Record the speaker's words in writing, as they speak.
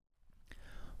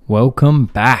Welcome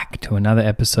back to another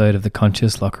episode of the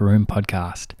Conscious Locker Room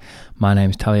podcast. My name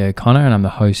is Tully O'Connor and I'm the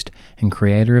host and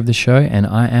creator of the show, and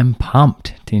I am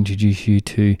pumped to introduce you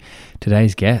to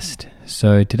today's guest.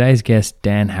 So today's guest,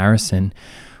 Dan Harrison,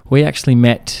 we actually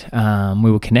met,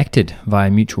 we were connected via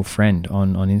a mutual friend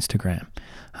on Instagram.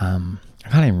 I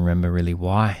can't even remember really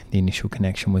why the initial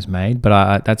connection was made,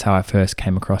 but that's how I first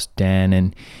came across Dan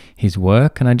and his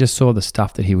work, and I just saw the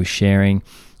stuff that he was sharing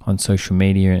on social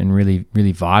media and really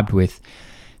vibed with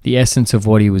the essence of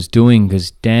what he was doing,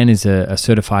 because Dan is a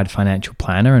certified financial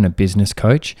planner and a business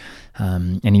coach,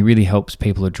 and he really helps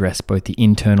people address both the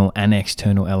internal and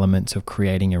external elements of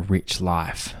creating a rich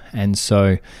life. And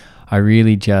so I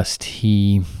really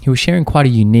he was sharing quite a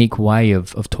unique way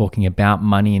of talking about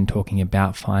money and talking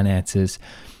about finances,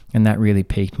 and that really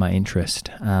piqued my interest.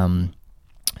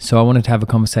 So I wanted to have a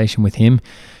conversation with him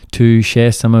to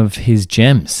share some of his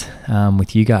gems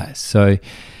with you guys. So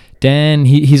Dan,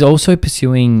 he's also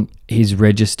pursuing his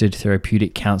registered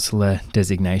therapeutic counselor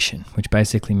designation, which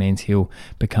basically means he'll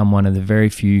become one of the very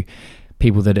few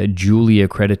people that are duly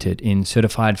accredited in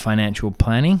certified financial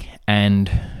planning and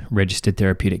registered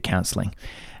therapeutic counseling.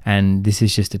 And this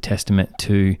is just a testament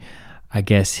to, I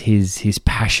guess, his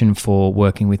passion for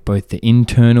working with both the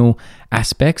internal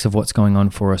aspects of what's going on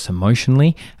for us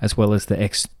emotionally, as well as the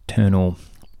external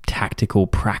tactical,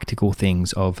 practical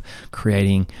things of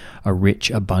creating a rich,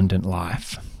 abundant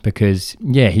life. Because,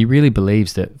 he really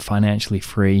believes that financially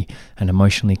free and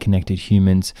emotionally connected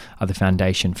humans are the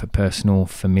foundation for personal,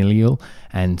 familial,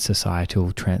 and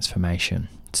societal transformation.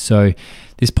 So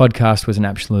this podcast was an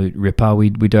absolute ripper. We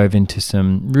dove into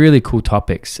some really cool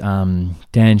topics.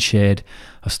 Dan shared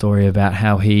a story about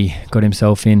how he got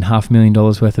himself in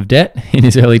 $500,000 worth of debt in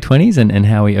his early 20s and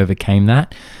how he overcame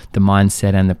that, the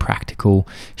mindset and the practical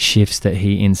shifts that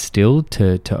he instilled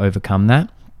to overcome that.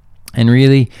 And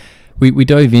really, we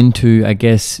dove into, I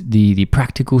guess, the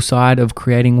practical side of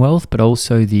creating wealth, but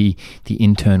also the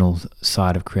internal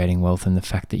side of creating wealth, and the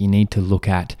fact that you need to look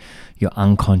at your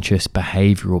unconscious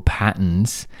behavioral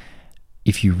patterns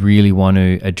if you really want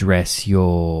to address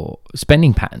your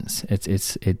spending patterns.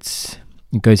 It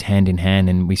goes hand in hand,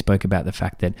 and we spoke about the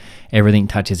fact that everything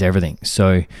touches everything.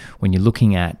 So when you're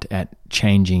looking at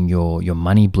changing your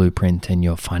money blueprint and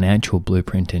your financial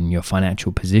blueprint and your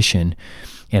financial position,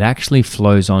 it actually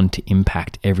flows on to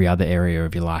impact every other area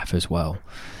of your life as well.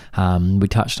 We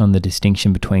touched on the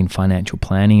distinction between financial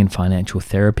planning and financial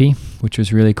therapy, which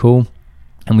was really cool.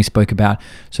 And we spoke about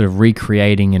sort of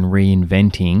recreating and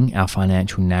reinventing our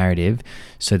financial narrative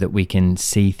so that we can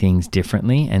see things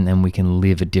differently, and then we can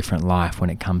live a different life when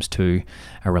it comes to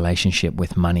a relationship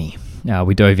with money.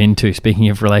 We dove into, speaking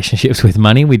of relationships with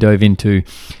money, we dove into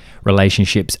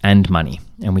relationships and money.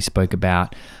 And we spoke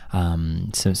about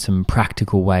some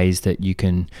practical ways that you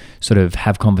can sort of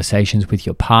have conversations with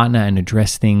your partner and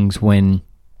address things when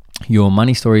your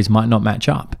money stories might not match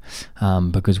up,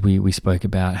 because we spoke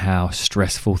about how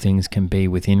stressful things can be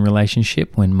within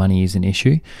relationship when money is an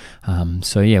issue.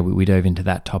 We dove into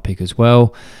that topic as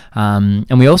well.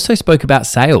 And we also spoke about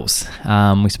sales.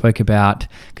 We spoke about,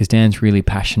 because Dan's really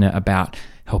passionate about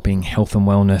helping health and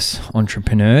wellness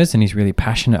entrepreneurs, and he's really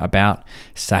passionate about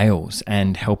sales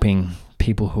and helping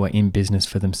people who are in business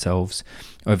for themselves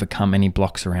overcome any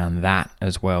blocks around that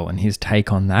as well. And his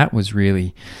take on that was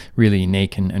really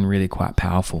unique and really quite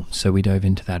powerful. So we dove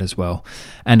into that as well,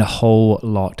 and a whole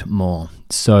lot more.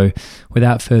 So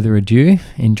without further ado,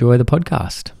 enjoy the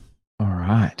podcast. All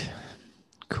right.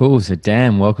 Cool. So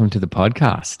Dan, welcome to the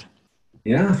podcast.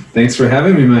 Yeah. Thanks for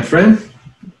having me, my friend.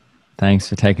 Thanks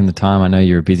for taking the time. I know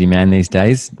you're a busy man these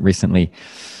days. Recently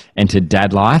entered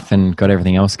dad life and got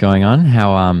everything else going on.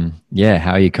 How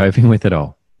are you coping with it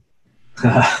all?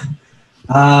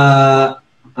 I'm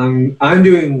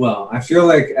doing well. I feel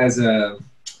like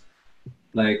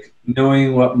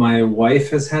knowing what my wife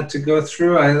has had to go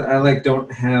through, I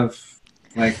don't have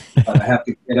I have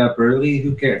to get up early.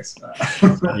 Who cares?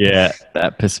 Yeah,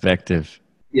 that perspective.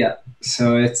 Yeah.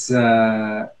 So it's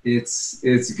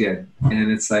good,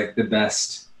 and it's like the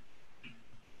best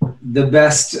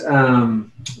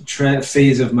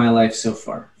phase of my life so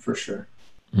far, for sure.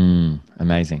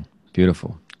 Amazing.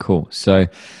 Beautiful. Cool. So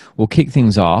we'll kick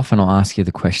things off, and I'll ask you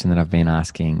the question that I've been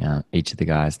asking each of the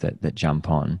guys that jump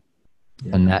on.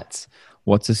 Yeah. And that's,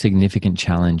 what's a significant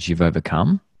challenge you've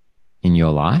overcome in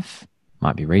your life?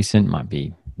 Might be recent, might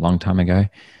be a long time ago.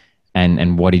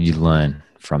 And what did you learn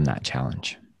from that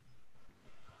challenge?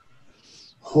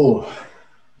 Oh,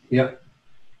 yeah.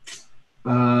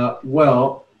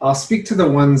 Well, I'll speak to the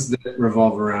ones that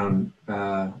revolve around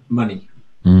money.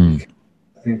 I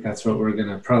think that's what we're going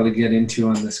to probably get into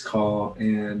on this call.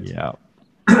 And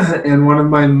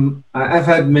and I've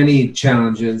had many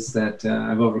challenges that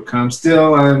I've overcome.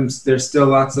 There's still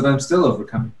lots that I'm still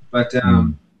overcoming. But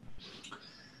the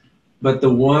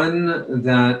one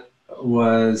that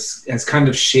has kind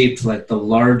of shaped like the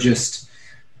largest,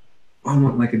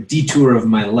 like a detour of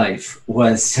my life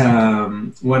was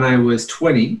when I was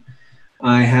 20.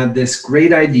 I had this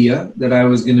great idea that I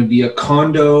was going to be a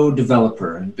condo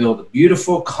developer and build a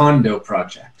beautiful condo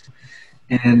project.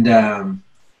 And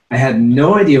I had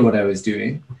no idea what I was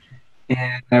doing.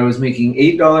 And I was making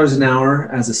 $8 an hour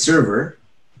as a server.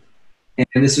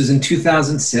 And this was in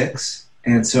 2006.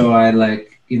 And so I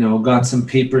got some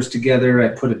papers together. I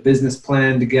put a business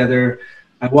plan together.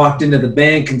 I walked into the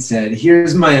bank and said,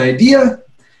 here's my idea.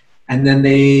 And then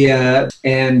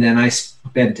and then I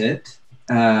spent it.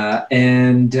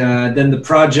 And then the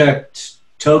project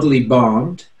totally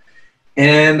bombed.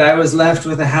 And I was left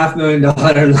with a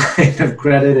 $500,000 line of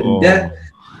credit and debt,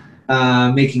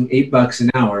 making $8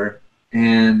 an hour.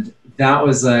 And that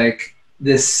was like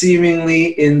this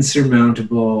seemingly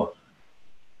insurmountable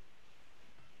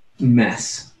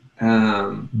mess.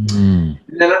 And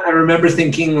then I remember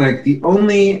thinking I'm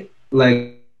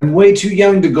way too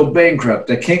young to go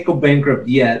bankrupt. I can't go bankrupt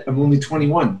yet. I'm only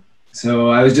 21. So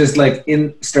I was just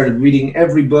started reading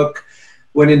every book,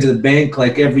 went into the bank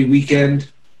like every weekend,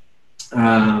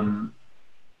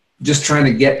 just trying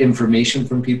to get information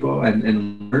from people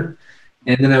and learn.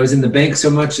 And then I was in the bank so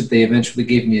much that they eventually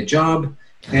gave me a job.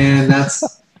 And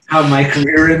that's how my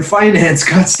career in finance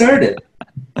got started.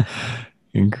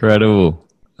 Incredible.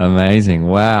 Amazing.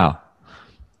 Wow.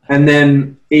 And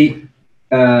then 8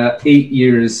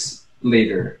 years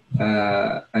later,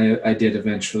 I did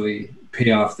eventually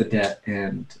pay off the debt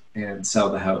and sell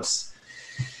the house.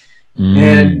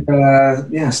 And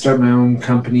start my own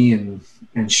company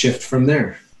and shift from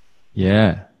there.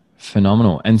 Yeah.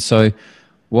 Phenomenal. And so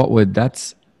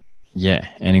that's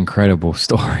an incredible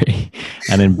story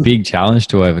and a big challenge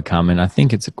to overcome. And I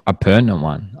think it's a pertinent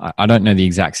one. I don't know the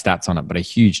exact stats on it, but a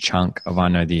huge chunk of, I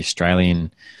know, the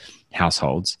Australian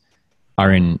households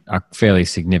are in a fairly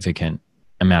significant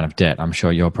amount of debt. I'm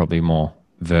sure you're probably more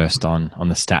versed on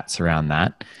the stats around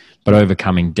that. But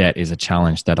overcoming debt is a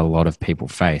challenge that a lot of people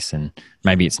face. And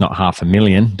maybe it's not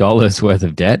 $500,000 worth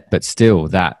of debt, but still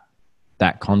that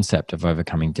concept of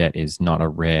overcoming debt is not a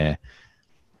rare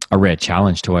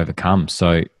challenge to overcome.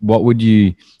 So what would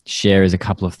you share as a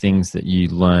couple of things that you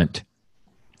learnt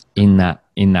in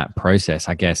that process,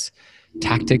 I guess,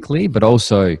 tactically, but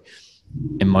also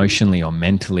emotionally or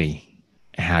mentally,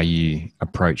 how you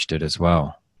approached it as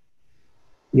well?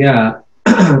 Yeah,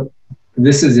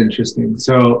 this is interesting.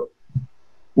 So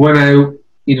when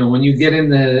you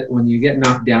get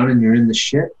knocked down and you're in the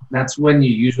shit, that's when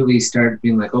you usually start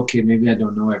being like, okay, maybe I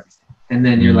don't know everything. And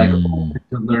then you're like open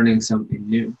to learning something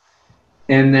new.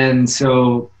 And then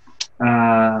so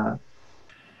that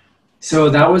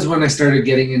was when I started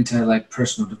getting into like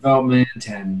personal development,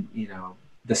 and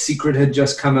The Secret had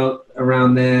just come out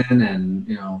around then, and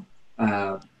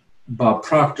Bob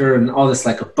Proctor and all this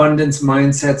like abundance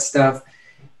mindset stuff.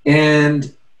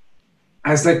 And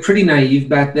I was like pretty naive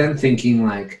back then, thinking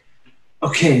like,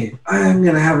 okay, I'm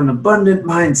gonna have an abundant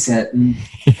mindset and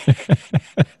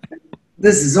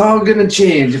this is all going to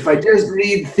change. If I just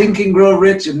read Think and Grow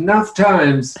Rich enough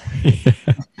times,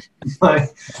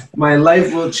 my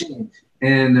life will change.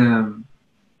 And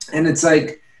it's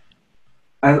like,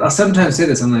 I'll sometimes say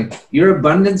this, I'm like, your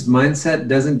abundance mindset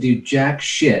doesn't do jack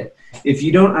shit if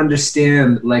you don't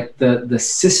understand like the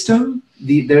system.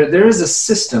 There is a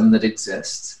system that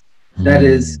exists that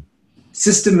is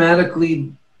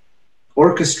systematically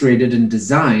orchestrated and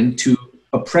designed to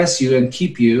oppress you and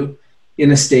keep you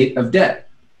in a state of debt.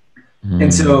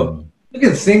 And so you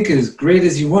can think as great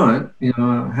as you want,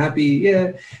 happy,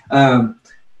 yeah.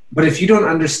 But if you don't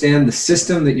understand the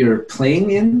system that you're playing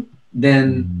in,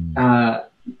 then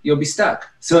you'll be stuck.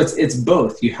 So it's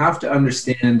both. You have to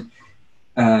understand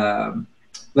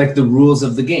like the rules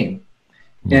of the game.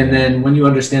 And then when you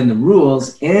understand the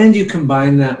rules and you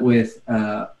combine that with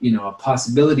a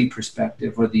possibility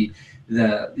perspective, or you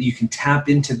can tap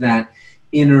into that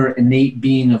inner innate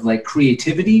being of like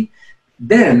creativity,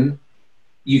 then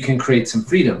you can create some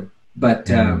freedom. But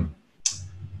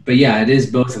yeah, it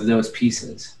is both of those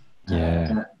pieces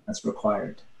that's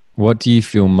required. What do you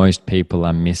feel most people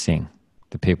are missing,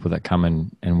 the people that come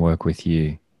and work with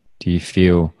you? Do you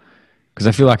feel, because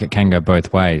I feel like it can go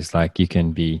both ways, like you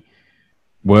can be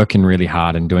working really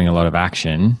hard and doing a lot of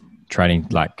action, trading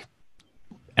like,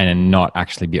 and not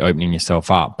actually be opening yourself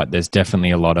up, but there's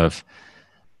definitely a lot of,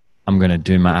 I'm going to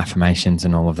do my affirmations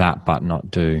and all of that, but not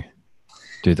do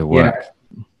the work.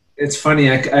 it's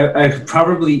funny. I could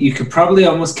probably, you could probably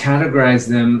almost categorize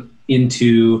them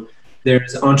into,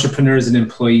 there's entrepreneurs and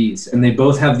employees, and they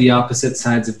both have the opposite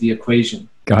sides of the equation.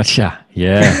 Gotcha.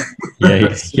 Yeah.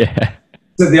 Yeah. Yeah.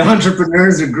 So the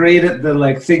entrepreneurs are great at the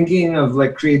like thinking of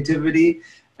like creativity,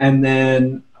 and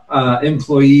then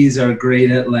employees are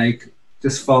great at like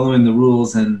just following the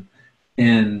rules and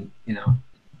you know,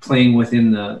 playing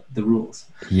within the rules.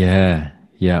 Yeah.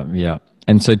 Yeah. Yeah.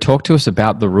 And so talk to us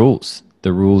about the rules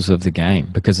of the game,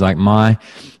 because like my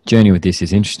journey with this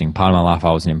is interesting. Part of my life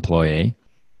I was an employee,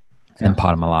 and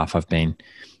part of my life I've been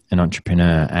an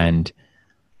entrepreneur, and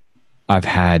I've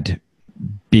had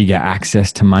bigger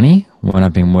access to money when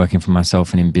I've been working for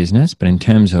myself and in business. But in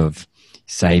terms of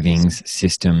savings,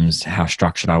 systems, how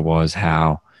structured I was,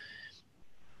 how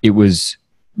it was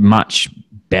much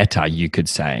better, you could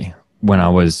say, when I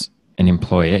was an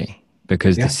employee,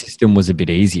 because the system was a bit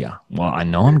easier. Well, I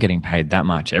know I'm getting paid that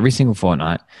much every single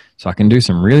fortnight, so I can do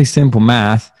some really simple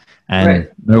math and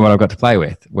know what I've got to play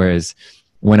with. Whereas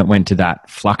when it went to that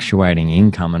fluctuating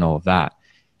income and all of that,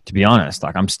 to be honest,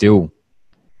 like I'm still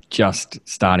just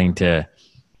starting to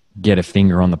get a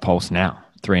finger on the pulse now,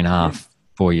 3.5,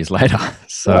 4 years later.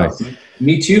 So well,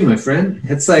 me too, my friend.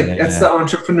 It's like, that's the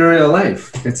entrepreneurial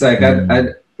life. It's like,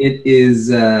 it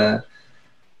is, I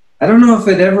don't know if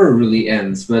it ever really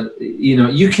ends, but you know,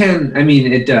 you can, I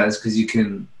mean, it does, because you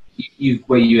can,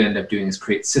 what you end up doing is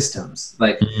create systems.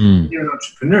 Like when you're an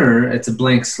entrepreneur, it's a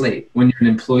blank slate. When you're an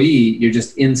employee, you're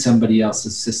just in somebody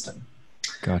else's system.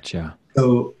 Gotcha.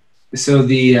 So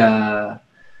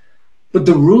but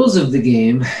the rules of the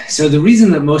game, so the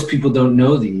reason that most people don't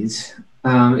know these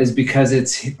is because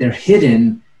they're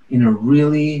hidden in a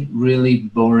really, really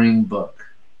boring book.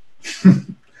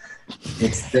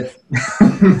 It's the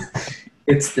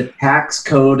it's the tax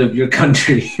code of your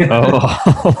country.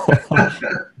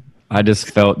 I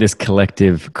just felt this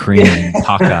collective cream and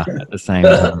pucker at the same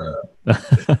time.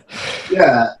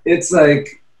 Yeah, it's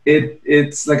like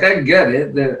it's like, I get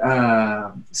it that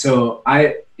so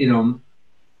I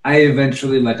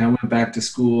eventually, like, I went back to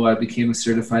school. I became a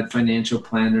certified financial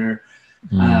planner,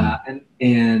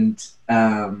 and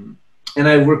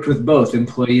I worked with both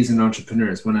employees and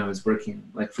entrepreneurs when I was working,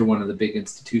 like, for one of the big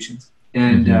institutions.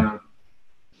 And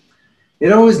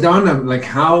it always dawned on me, like,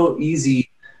 how easy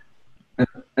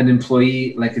an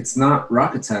employee, like, it's not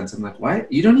rocket science. I'm like, why?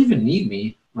 You don't even need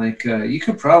me. Like, you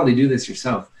could probably do this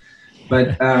yourself.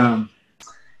 But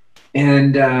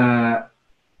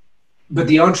but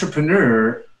the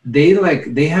entrepreneur, they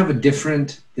have a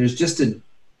different, they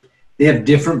have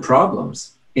different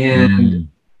problems and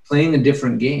playing a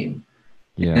different game.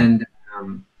 Yeah. And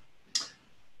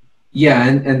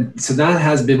and so that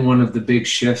has been one of the big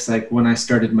shifts. Like when I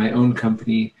started my own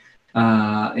company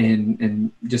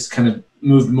and just kind of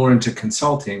moved more into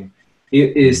consulting,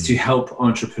 it is to help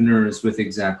entrepreneurs with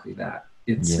exactly that.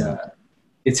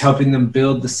 It's helping them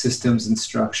build the systems and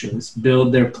structures,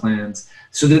 build their plans,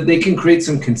 so that they can create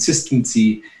some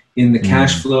consistency in the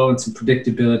cash flow and some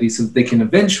predictability, so that they can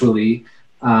eventually,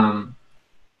 or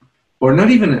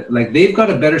not even, like, they've got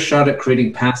a better shot at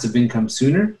creating passive income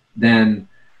sooner than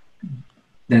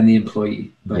the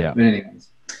employee. But anyways,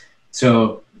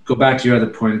 so go back to your other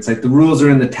point. It's like the rules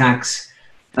are in the tax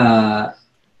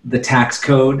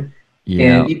code,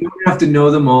 and you don't have to know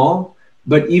them all.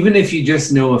 But even if you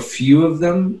just know a few of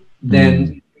them,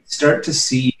 then you start to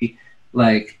see,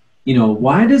 like, you know,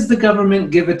 why does the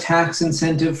government give a tax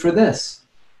incentive for this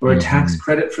or a tax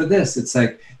credit for this? It's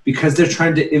like, because they're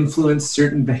trying to influence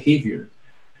certain behavior.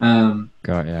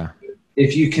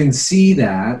 If you can see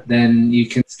that, then you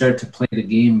can start to play the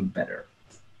game better.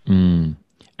 And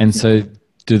so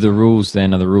are the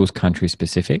rules country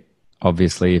specific?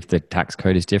 Obviously, if the tax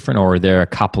code is different, or are there a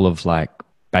couple of like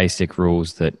basic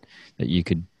rules that you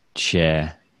could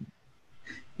share?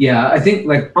 Yeah, I think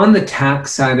like on the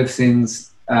tax side of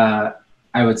things, I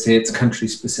would say it's country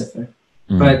specific.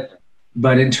 But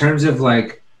in terms of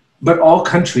like, but all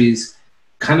countries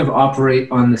kind of operate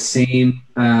on the same,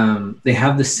 they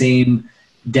have the same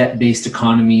debt-based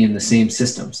economy and the same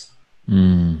systems.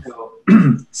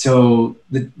 So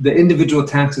the individual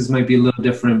taxes might be a little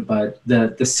different, but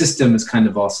the system is kind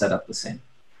of all set up the same.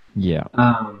 Yeah.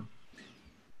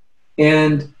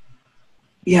 And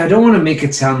yeah, I don't want to make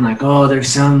it sound like, oh, there's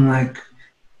some like,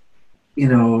 you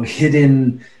know,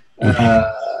 hidden,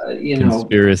 you know,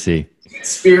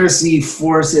 conspiracy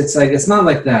force. It's like, it's not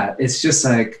like that. It's just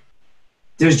like,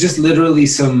 there's just literally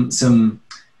some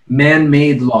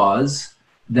man-made laws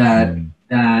that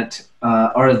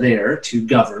are there to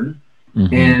govern.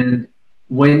 And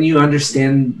when you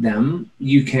understand them,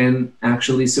 you can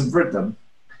actually subvert them.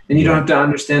 And you don't have to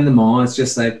understand them all. It's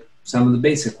just like, some of the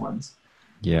basic ones.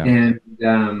 Yeah. And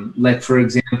like, for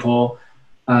example,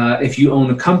 if you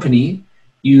own a company,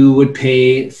 you would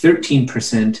pay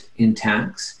 13% in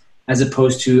tax, as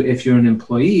opposed to if you're an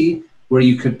employee, where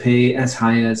you could pay as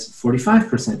high as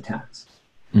 45% tax.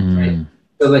 Right?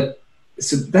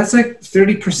 So that's like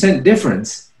 30%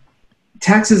 difference.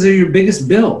 Taxes are your biggest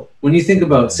bill. When you think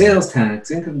about sales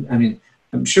tax, income, I mean,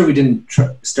 I'm sure we didn't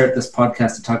start this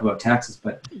podcast to talk about taxes,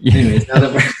 but anyways, now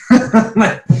that we're...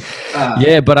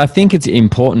 Yeah, but I think it's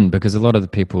important because a lot of the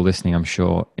people listening, I'm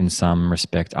sure, in some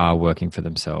respect, are working for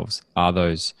themselves, are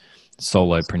those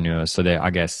solopreneurs. So I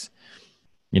guess,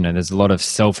 there's a lot of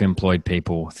self-employed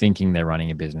people thinking they're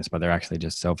running a business, but they're actually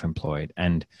just self-employed.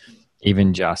 And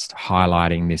even just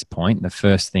highlighting this point, the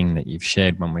first thing that you've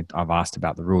shared when I've asked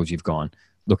about the rules, you've gone,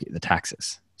 look at the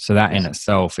taxes. So that in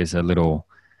itself is a little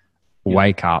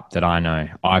wake up that I know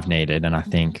I've needed, and I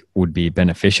think would be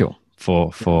beneficial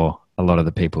for a lot of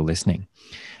the people listening.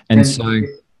 And so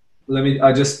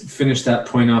I'll just finish that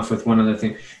point off with one other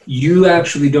thing. You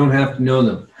actually don't have to know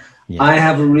them. Yeah. I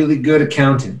have a really good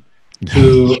accountant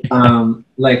who, I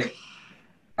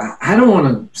don't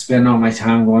want to spend all my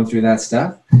time going through that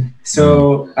stuff.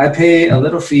 So I pay a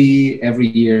little fee every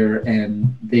year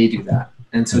and they do that.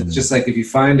 And so it's just like, if you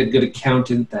find a good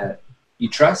accountant that you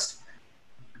trust,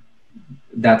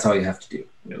 that's all you have to do.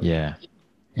 Really.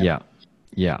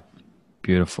 Yeah.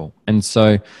 Beautiful. And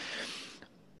so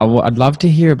I'd love to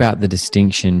hear about the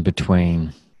distinction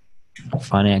between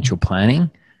financial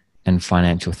planning and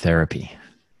financial therapy.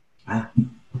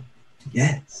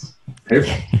 Yes.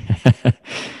 Perfect.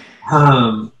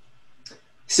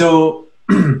 So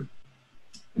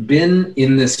been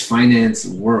in this finance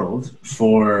world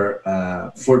for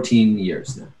 14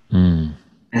 years now.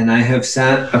 And I have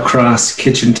sat across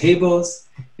kitchen tables,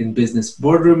 in business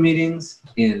boardroom meetings,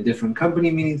 in different company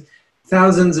meetings,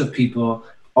 thousands of people,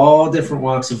 all different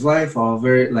walks of life, all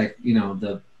very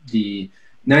the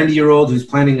 90-year-old who's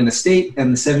planning an estate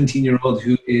and the 17-year-old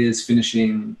who is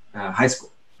finishing high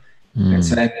school. And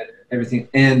so I had everything.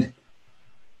 And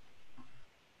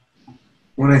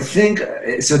when I think,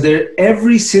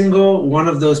 every single one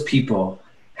of those people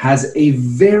has a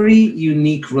very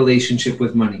unique relationship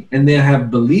with money, and they have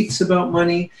beliefs about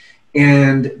money,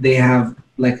 and they have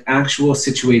like actual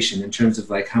situation in terms of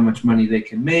like how much money they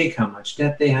can make, how much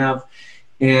debt they have.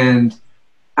 And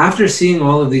after seeing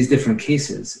all of these different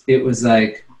cases, it was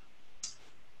like,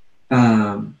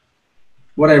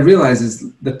 what I realized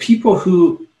is the people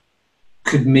who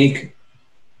could make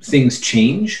things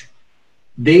change,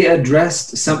 they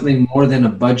addressed something more than a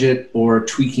budget or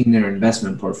tweaking their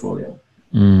investment portfolio.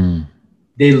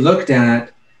 They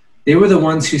were the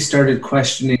ones who started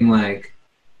questioning like,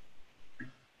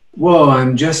 whoa,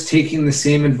 I'm just taking the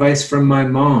same advice from my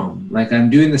mom. Like, I'm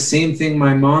doing the same thing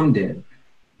my mom did.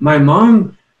 My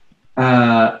mom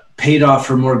paid off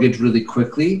her mortgage really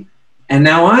quickly, and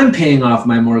now I'm paying off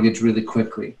my mortgage really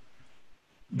quickly.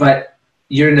 But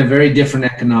you're in a very different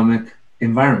economic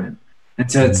environment.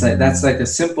 And so it's like, that's like a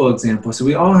simple example. So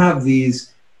we all have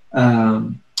these, we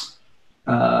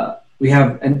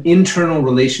have an internal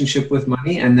relationship with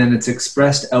money, and then it's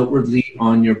expressed outwardly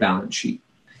on your balance sheet.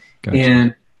 Gotcha.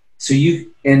 And so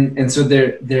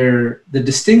the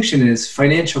distinction is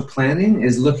financial planning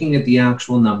is looking at the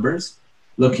actual numbers,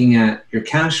 looking at your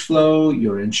cash flow,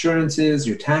 your insurances,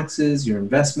 your taxes, your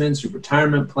investments, your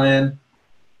retirement plan.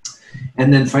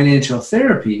 And then financial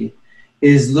therapy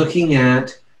is looking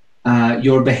at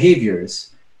your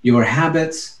behaviors, your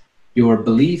habits, your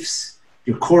beliefs,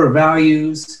 your core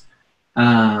values,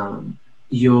 and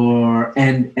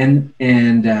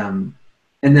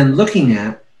then looking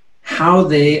at how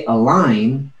they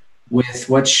align with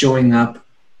what's showing up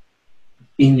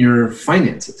in your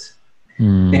finances.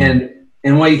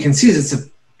 And what you can see is it's a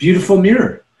beautiful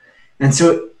mirror. And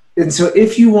so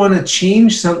if you want to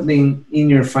change something in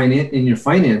your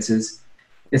finances,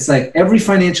 it's like every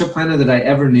financial planner that I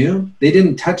ever knew, they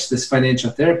didn't touch this financial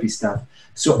therapy stuff.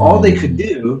 So all they could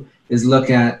do is look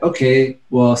at, okay,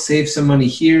 well, save some money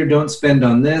here, don't spend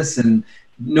on this, and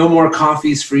no more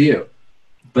coffees for you.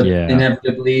 But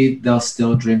inevitably, they'll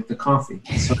still drink the coffee.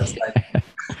 So it's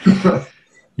like...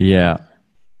 Yeah.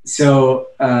 So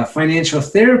financial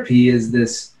therapy is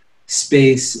this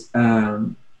space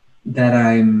that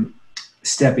I'm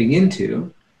stepping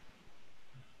into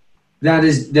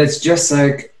that's just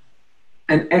like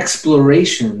an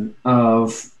exploration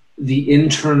of the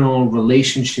internal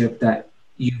relationship that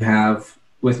you have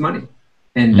with money,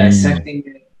 and dissecting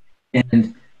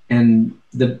it. And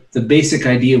the basic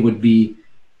idea would be,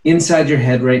 inside your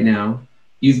head right now,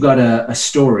 you've got a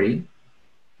story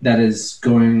that is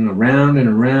going around and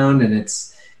around, and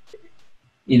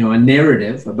a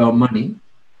narrative about money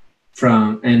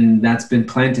and that's been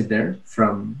planted there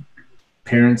from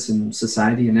parents and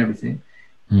society and everything.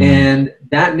 And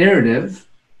that narrative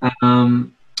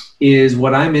is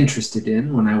what I'm interested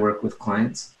in when I work with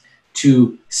clients,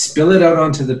 to spill it out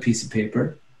onto the piece of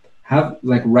paper,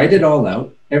 write it all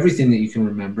out, everything that you can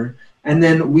remember, and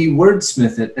then we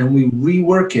wordsmith it and we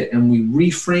rework it and we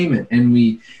reframe it and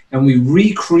we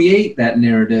recreate that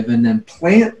narrative and then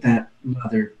plant that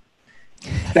mother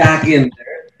back in there,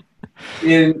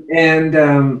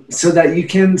 so that you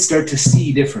can start to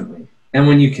see differently. And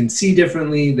when you can see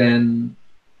differently, then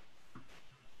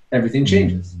everything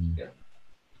changes.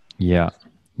 Yeah.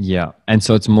 And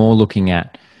so it's more looking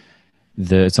at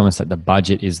it's almost like the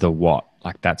budget is the what,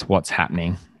 like that's what's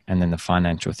happening. And then the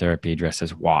financial therapy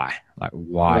addresses why, like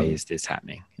why is this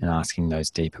happening, and asking those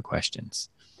deeper questions.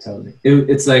 Totally.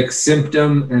 It's like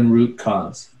symptom and root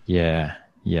cause. Yeah.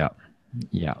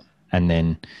 And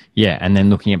then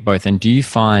looking at both. And do you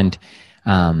find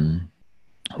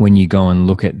when you go and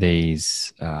look at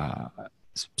these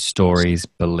stories,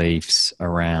 beliefs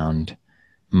around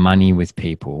money with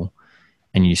people,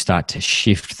 and you start to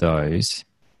shift those,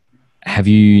 have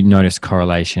you noticed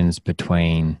correlations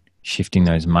between shifting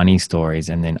those money stories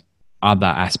and then other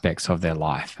aspects of their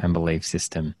life and belief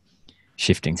system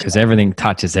shifting? Because everything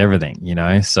touches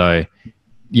everything, So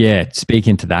yeah, speak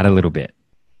into that a little bit.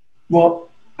 Well,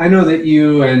 I know that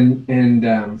you and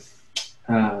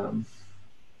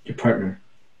your partner,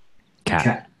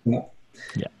 Kat.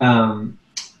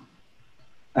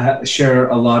 Share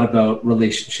a lot about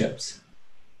relationships,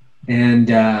 and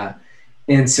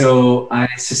so I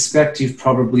suspect you've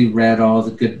probably read all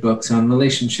the good books on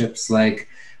relationships, like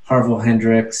Harville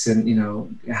Hendrix and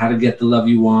How to Get the Love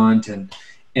You Want, and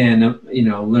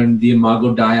learn the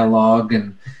Imago dialogue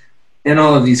and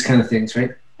all of these kind of things,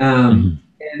 right?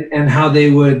 And how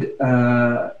they would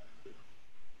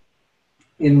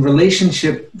in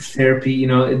relationship therapy,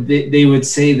 they would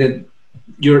say that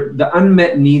the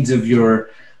unmet needs of your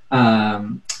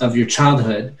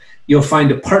childhood, you'll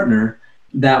find a partner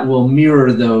that will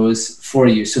mirror those for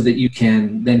you so that you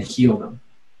can then heal them.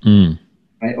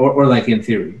 Right? Or like in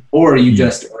theory, or you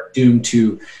just are doomed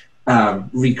to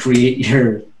recreate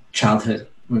your childhood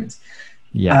wounds.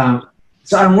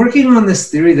 So I'm working on this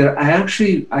theory that I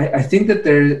think that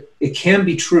it can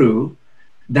be true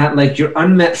that like your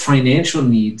unmet financial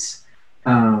needs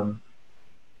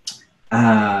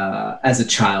as a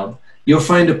child, you'll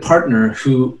find a partner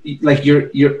who like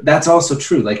that's also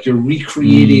true. Like you're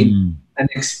recreating an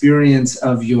experience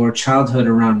of your childhood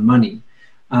around money.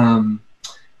 And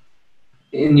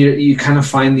you kind of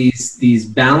find these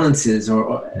balances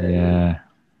to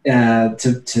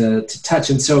touch.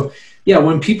 And so, yeah,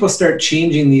 when people start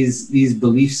changing these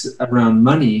beliefs around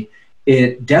money,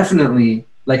 it definitely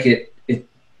it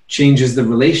changes the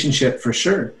relationship for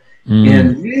sure.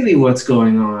 And really what's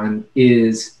going on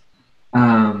is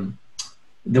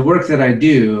the work that I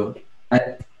do,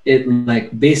 I'll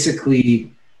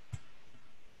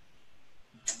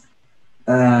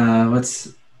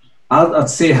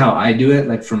say how I do it,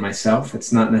 like for myself.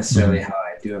 It's not necessarily how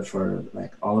I do it for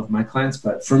like all of my clients,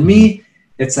 but for me,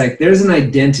 it's like there's an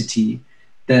identity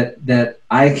that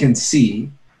I can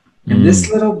see, and this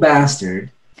little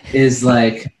bastard is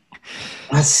like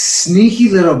a sneaky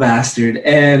little bastard,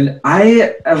 and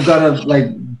I have got to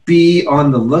like be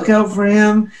on the lookout for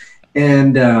him,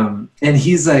 and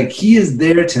he's like, he is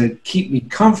there to keep me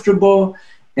comfortable,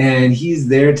 and he's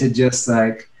there to just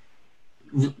like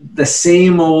the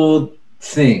same old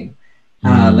thing,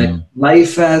 like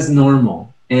life as normal.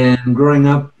 And growing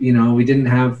up, we didn't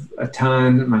have a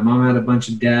ton. My mom had a bunch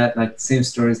of debt, like the same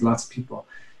stories, lots of people.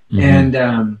 And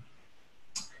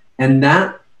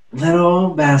that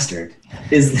little bastard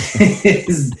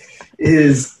is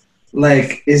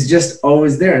just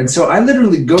always there. And so I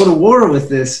literally go to war with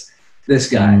this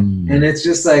guy, and it's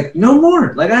just like, no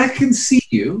more. Like I can see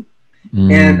you,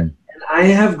 and I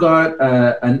have got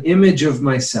an image of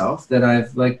myself that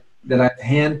I've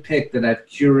handpicked, that I've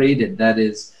curated, that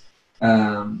is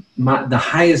the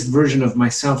highest version of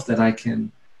myself that I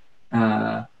can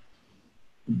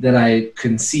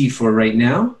see for right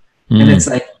now. And it's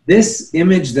like this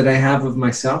image that I have of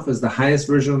myself is the highest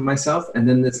version of myself, and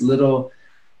then this little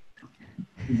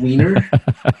wiener.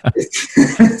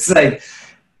 It's like,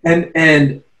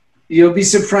 and you'll be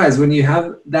surprised when you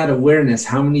have that awareness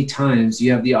how many times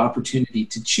you have the opportunity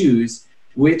to choose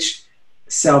which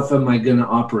self am I going to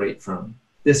operate from,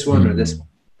 this one or this one.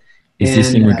 Is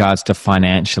this in regards to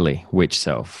financially, which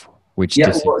self, which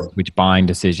buying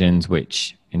decisions,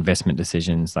 which investment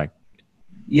decisions, like?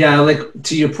 Yeah, like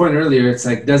to your point earlier, it's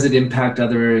like, does it impact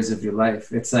other areas of your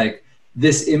life? It's like,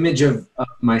 this image of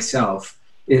myself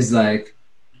is like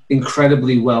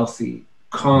incredibly wealthy,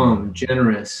 calm,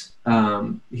 generous.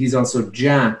 He's also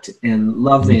jacked and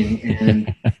loving,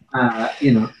 and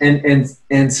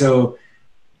and so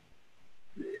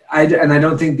I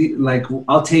don't think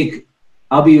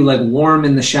I'll be like warm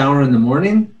in the shower in the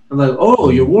morning. I'm like,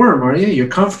 oh, you're warm, are you? You're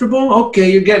comfortable? Okay,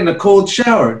 you're getting a cold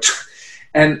shower.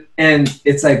 and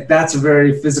it's like, that's a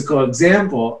very physical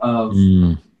example of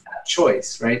that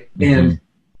choice, right?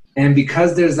 And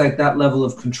because there's like that level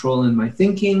of control in my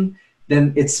thinking,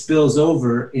 then it spills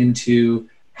over into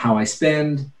how I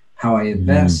spend, how I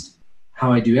invest,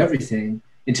 how I do everything,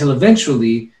 until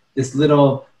eventually this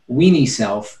little weenie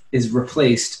self is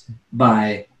replaced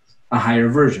by a higher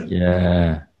version.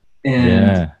 Yeah.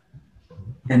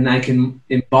 And I can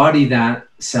embody that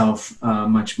self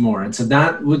much more. And so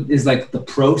that is like the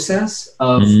process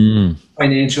of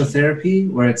financial therapy,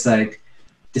 where it's like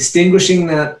distinguishing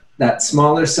that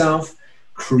smaller self,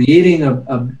 creating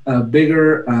a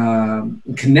bigger,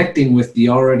 connecting with the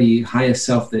already highest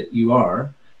self that you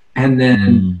are, and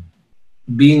then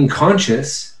being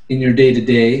conscious in your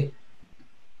day-to-day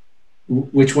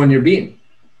which one you're being.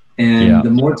 And the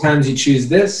more times you choose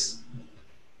this,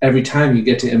 every time you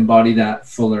get to embody that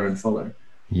fuller and fuller.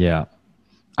 Yeah.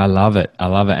 I love it.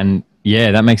 And yeah,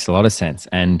 that makes a lot of sense.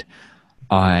 And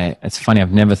it's funny,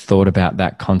 I've never thought about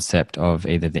that concept of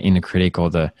either the inner critic or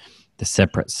the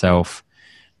separate self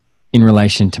in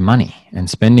relation to money and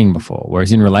spending before.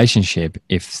 Whereas in relationship,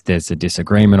 if there's a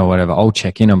disagreement or whatever, I'll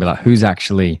check in and be like, who's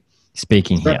actually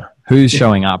speaking here? Who's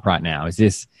showing up right now? Is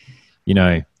this,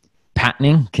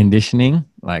 patterning, conditioning,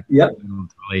 like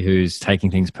who's taking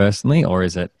things personally, or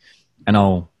is it? And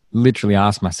I'll literally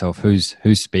ask myself, who's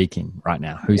speaking right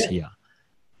now? Who's here?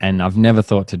 And I've never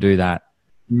thought to do that.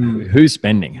 Who's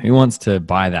spending? Who wants to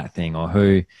buy that thing, or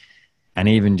who? And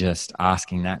even just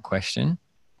asking that question,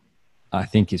 I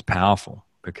think, is powerful,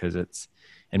 because it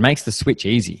makes the switch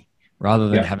easy, rather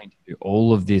than having to do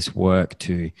all of this work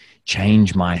to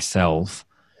change myself.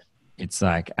 It's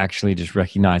like actually just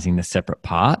recognizing the separate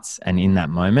parts, and in that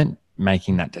moment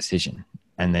making that decision,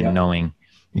 and then knowing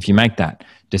if you make that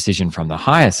decision from the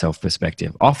higher self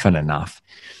perspective often enough,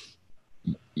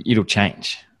 it'll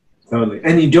change. Totally.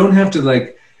 And you don't have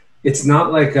to it's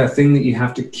not like a thing that you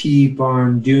have to keep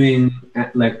on doing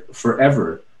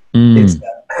forever.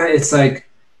 It's like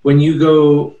when you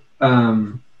go,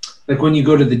 when you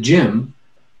go to the gym,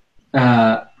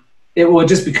 it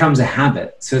just becomes a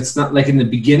habit. So it's not like in the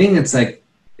beginning, it's like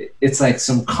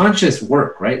some conscious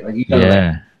work, right? Like you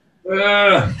gotta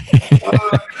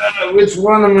which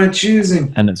one am I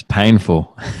choosing? And it's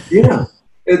painful. Yeah,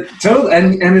 totally.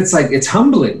 And it's like, it's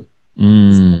humbling.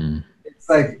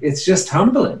 It's just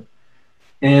humbling.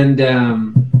 And,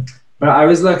 but I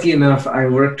was lucky enough, I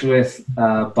worked with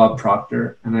Bob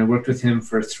Proctor, and I worked with him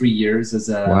for 3 years as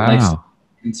a life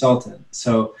consultant.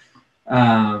 So,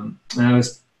 and I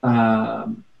was,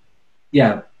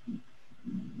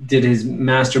 did his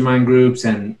mastermind groups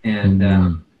and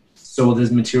sold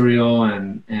his material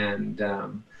and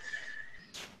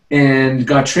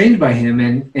got trained by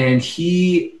him. And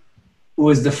he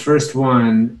was the first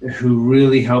one who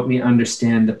really helped me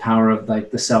understand the power of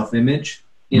the self-image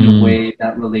in a way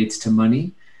that relates to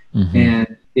money.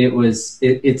 And it's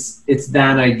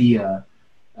that idea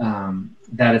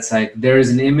that it's like, there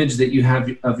is an image that you have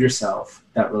of yourself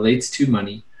that relates to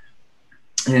money.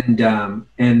 And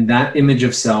that image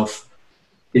of self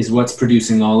is what's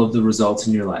producing all of the results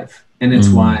in your life. And it's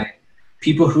why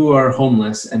people who are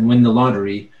homeless and win the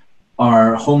lottery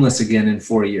are homeless again in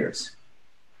 4 years.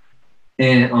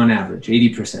 And on average,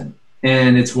 80%.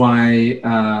 And it's why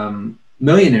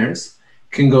millionaires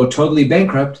can go totally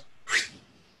bankrupt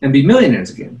and be millionaires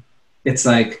again. It's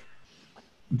like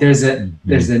there's an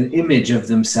image of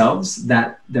themselves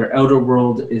that their outer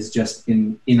world is just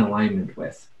in alignment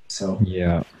with. So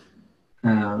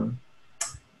and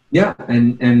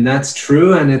that's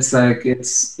true, and it's like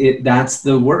that's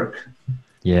the work.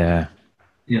 Yeah.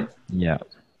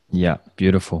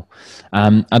 Beautiful.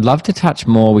 I'd love to touch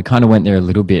more. We kind of went there a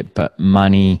little bit, but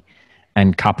money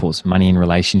and couples, money and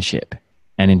relationship,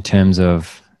 and in terms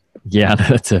of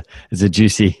it's a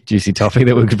juicy topic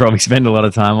that we could probably spend a lot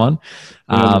of time on.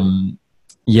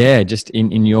 Just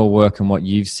in your work and what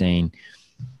you've seen,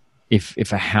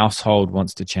 if a household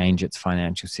wants to change its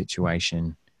financial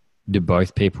situation, do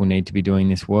both people need to be doing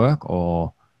this work,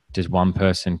 or can one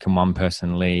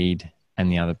person lead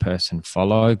and the other person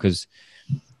follow? Because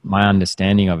my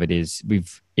understanding of it is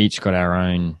we've each got our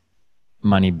own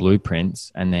money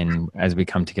blueprints, and then as we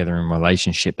come together in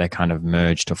relationship, they kind of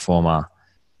merge to form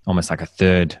almost like a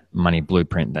third money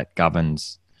blueprint that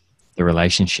governs the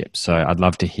relationship. So I'd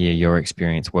love to hear your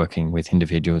experience working with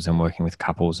individuals and working with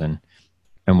couples and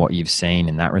what you've seen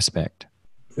in that respect.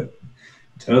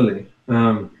 Totally.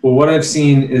 Well, what I've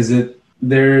seen is that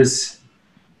there's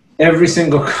every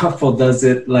single couple does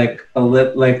it like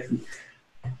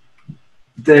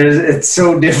it's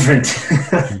so different.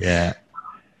 Yeah.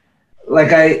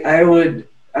 Like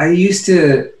I used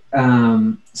to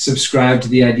subscribe to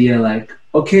the idea like,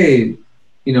 okay,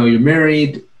 you're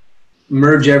married,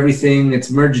 merge everything.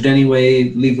 It's merged anyway,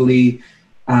 legally.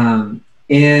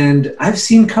 And I've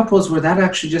seen couples where that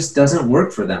actually just doesn't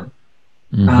work for them.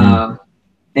 Mm-hmm.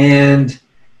 And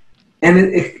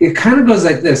it kind of goes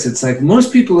like this. It's like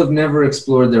most people have never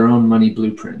explored their own money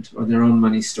blueprint or their own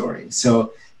money story.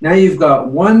 So now you've got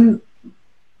one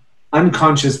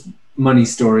unconscious money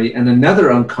story and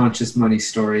another unconscious money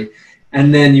story.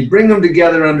 And then you bring them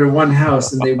together under one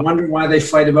house and they wonder why they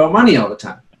fight about money all the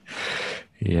time.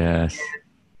 Yes.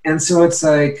 And so it's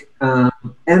like,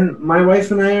 and my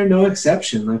wife and I are no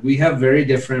exception. Like we have very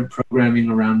different programming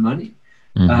around money.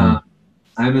 Mm-hmm.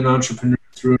 I'm an entrepreneur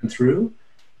through and through,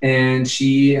 and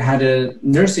she had a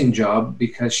nursing job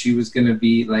because she was going to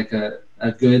be like a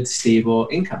good, stable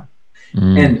income.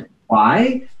 And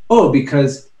why? Oh,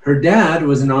 because her dad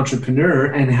was an entrepreneur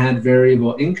and had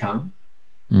variable income.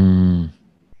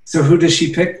 So who does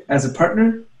she pick as a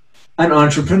partner? An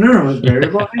entrepreneur with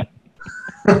variable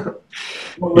income.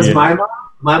 What was my mom?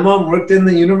 My mom worked in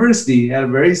the university, had a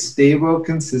very stable,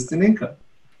 consistent income.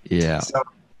 Yeah. So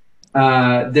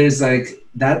there's like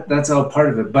that's all part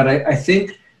of it. But I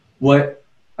think what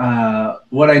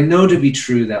I know to be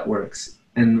true that works,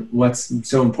 and what's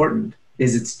so important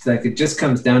is it's like it just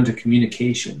comes down to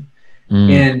communication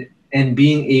and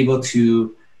being able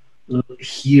to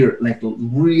hear, like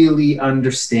really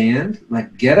understand,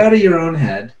 like get out of your own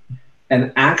head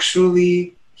and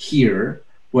actually hear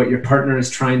what your partner is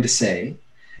trying to say.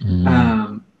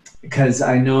 Because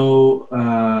I know,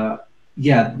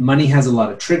 money has a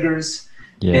lot of triggers.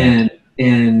 Yeah.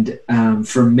 And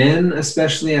for men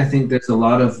especially, I think there's a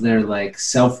lot of their like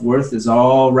self-worth is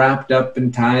all wrapped up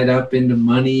and tied up into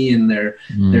money and their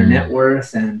net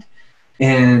worth.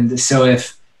 And so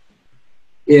if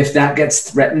that gets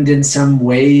threatened in some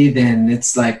way, then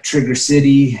it's like trigger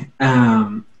city.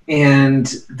 And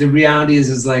the reality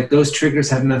is like those triggers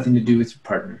have nothing to do with your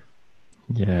partner.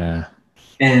 Yeah.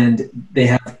 And they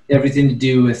have everything to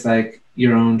do with like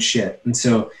your own shit. And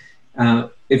so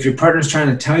if your partner's trying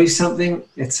to tell you something,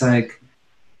 it's like,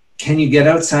 can you get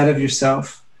outside of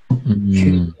yourself? Can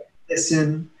you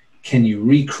listen? Can you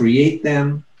recreate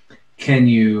them? Can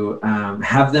you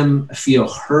have them feel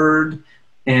heard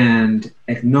and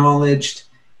acknowledged?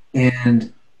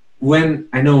 And when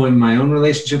I know in my own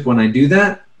relationship, when I do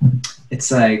that,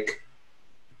 it's like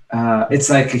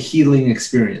a healing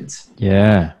experience.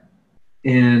 Yeah.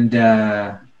 And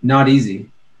not easy.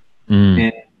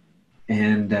 But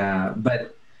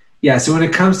yeah, so when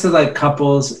it comes to like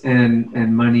couples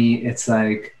and money, it's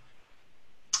like,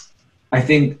 I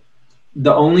think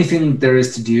the only thing there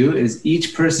is to do is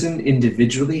each person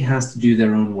individually has to do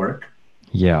their own work.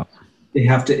 Yeah. They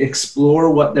have to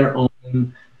explore what their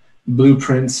own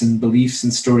blueprints and beliefs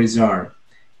and stories are.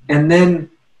 And then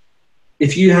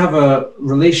if you have a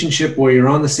relationship where you're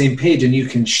on the same page and you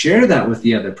can share that with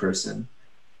the other person,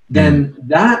 then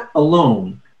that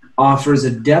alone offers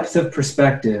a depth of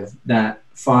perspective that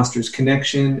fosters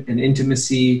connection and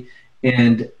intimacy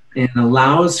and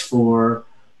allows for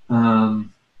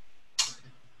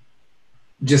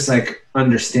just like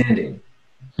understanding.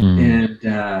 And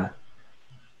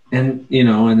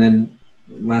then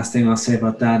last thing I'll say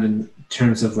about that in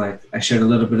terms of like, I shared a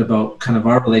little bit about kind of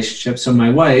our relationship. So my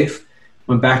wife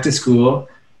went back to school,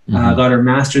 got her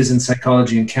master's in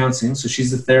psychology and counseling. So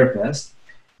she's a therapist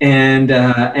and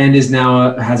is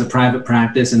now has a private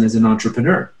practice and is an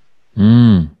entrepreneur.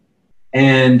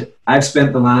 And I've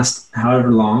spent the last however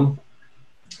long,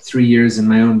 3 years in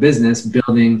my own business,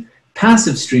 building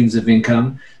passive streams of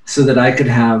income so that I could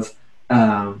have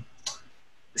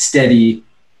steady,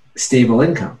 stable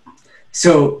income.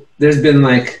 So there's been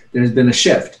a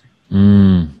shift,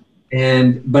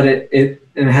 but it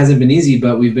hasn't been easy,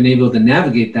 but we've been able to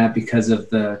navigate that because of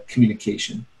the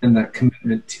communication and that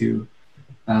commitment to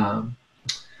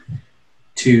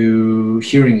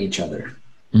hearing each other.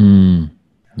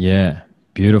 Yeah,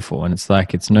 beautiful. And it's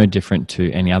like, it's no different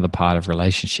to any other part of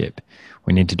relationship.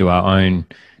 We need to do our own,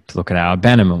 to look at our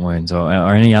abandonment wounds or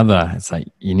any other. It's like,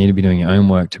 you need to be doing your own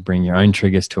work to bring your own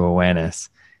triggers to awareness.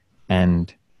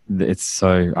 And it's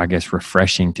so, I guess,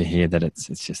 refreshing to hear that it's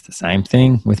just the same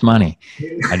thing with money.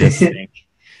 I just think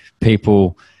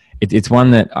people, it's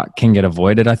one that can get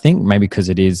avoided, I think, maybe because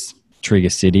it is trigger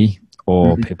city,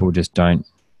 or people just don't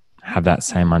have that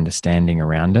same understanding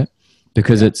around it,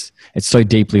 because it's so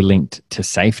deeply linked to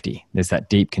safety. There's that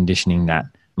deep conditioning that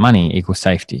money equals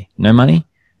safety. No money,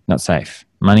 not safe.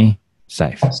 Money,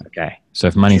 safe. Okay. So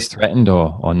if money's threatened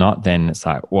or not, then it's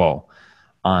like, whoa,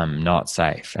 I'm not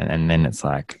safe. And then it's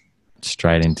like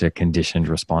straight into conditioned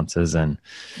responses and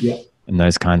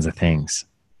those kinds of things.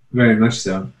 Very much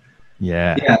so.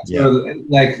 Yeah. So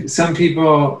like some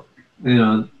people, you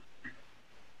know,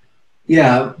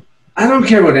 I don't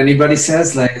care what anybody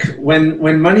says. Like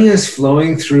when money is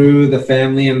flowing through the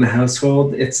family and the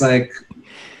household, it's like,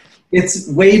 it's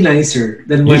way nicer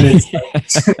than when it's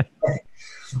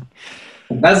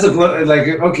that's the, like,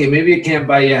 okay, maybe it can't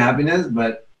buy you happiness,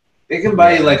 but it can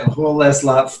buy you like a whole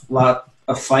lot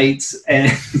of fights, and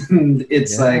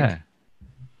it's like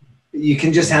you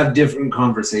can just have different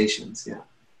conversations. Yeah,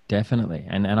 definitely.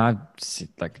 And I've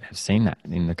have seen that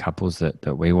in the couples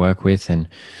that we work with, and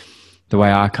the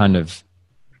way I kind of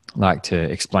like to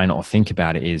explain it or think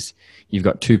about it is you've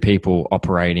got two people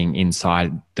operating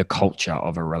inside the culture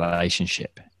of a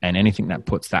relationship, and anything that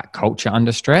puts that culture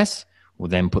under stress will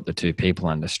then put the two people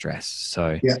under stress.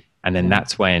 So, and then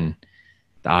that's when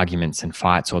the arguments and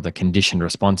fights or the conditioned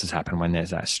responses happen, when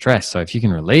there's that stress. So if you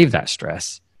can relieve that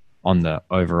stress on the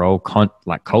overall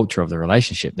culture of the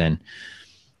relationship, then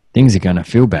things are going to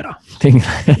feel better.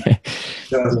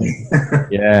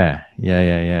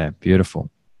 Yeah. Beautiful.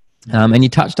 And you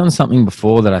touched on something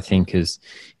before that I think is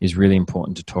really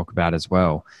important to talk about as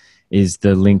well, is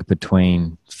the link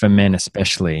between, for men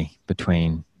especially,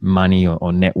 between money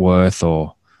or net worth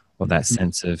or that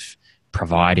sense of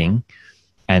providing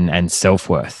and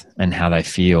self-worth and how they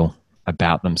feel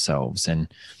about themselves. And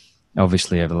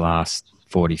obviously over the last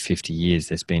 40, 50 years,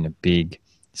 there's been a big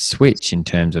switch in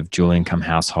terms of dual income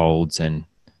households, and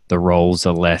the roles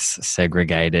are less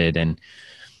segregated. And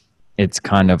it's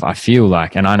kind of, I feel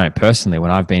like, and I know personally, when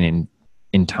I've been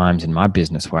in times in my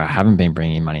business where I haven't been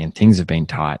bringing in money and things have been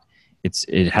tight,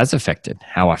 it has affected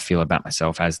how I feel about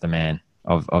myself as the man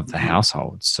of the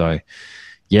household. So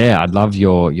yeah, I'd love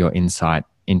your insight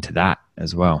into that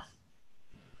as well.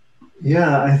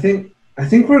 Yeah, I think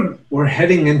we're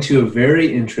heading into a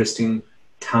very interesting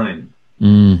time.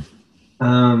 When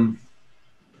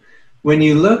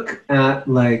you look at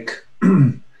like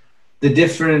the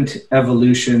different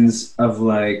evolutions of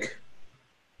like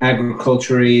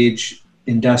agriculture age,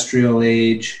 industrial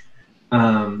age,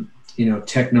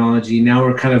 technology. Now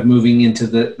we're kind of moving into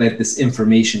this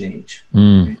information age,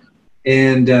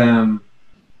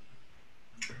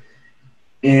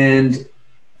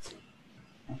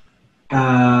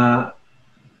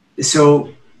 so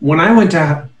when I went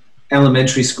to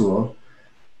elementary school,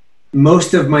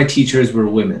 most of my teachers were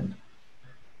women.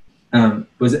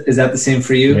 Is that the same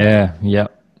for you? Yeah.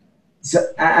 So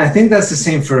I think that's the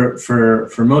same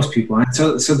for most people. And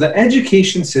so the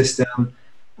education system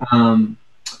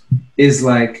is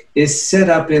set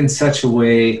up in such a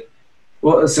way.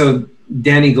 Well, so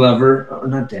Danny Glover,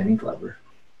 not Danny Glover.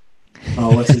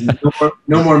 Oh, what's his name?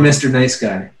 No more Mr. Nice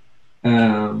Guy.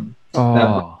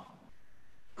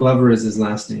 Glover is his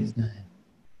last name.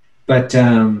 But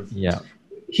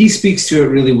he speaks to it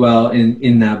really well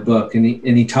in that book, and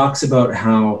he talks about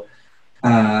how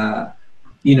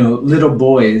little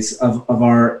boys of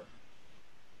our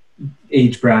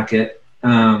age bracket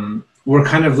were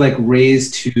kind of like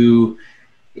raised to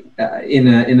in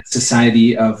a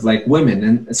society of like women,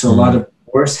 and so a lot of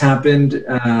divorce happened,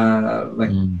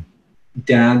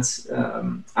 dads,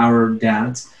 our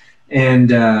dads,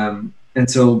 and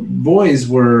so boys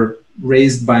were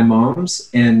raised by moms,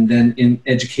 and then in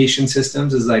education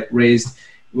systems is like raised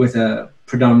with a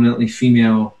predominantly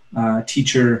female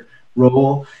teacher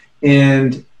role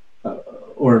and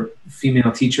or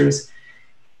female teachers.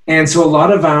 And so a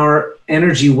lot of our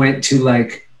energy went to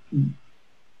like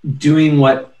doing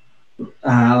what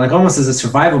like almost as a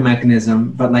survival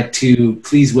mechanism, but like to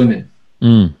please women.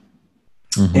 And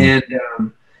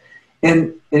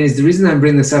is the reason I'm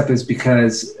bringing this up is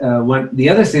because the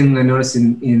other thing I noticed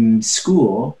in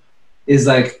school is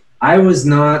like I was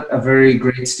not a very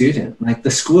great student. Like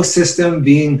the school system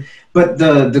but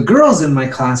the girls in my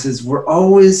classes were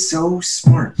always so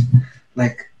smart,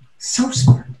 like so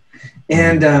smart.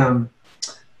 And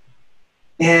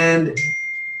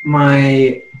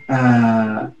my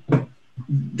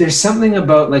there's something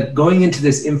about like going into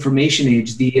this information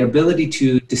age, the ability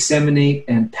to disseminate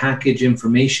and package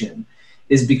information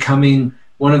is becoming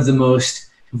one of the most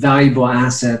valuable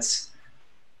assets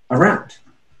around.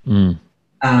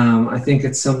 I think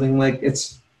it's something like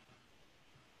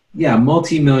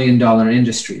multi-million-dollar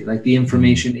industry, like the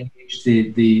information age,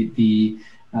 the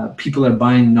people are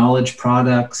buying knowledge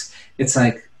products. It's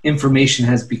like information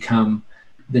has become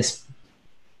this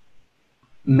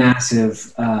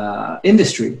massive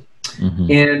industry.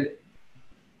 And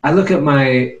I look at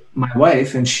my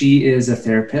wife, and she is a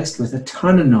therapist with a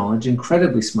ton of knowledge,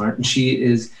 incredibly smart, and she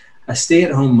is a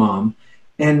stay-at-home mom,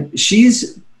 and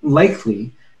she's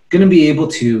likely going to be able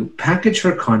to package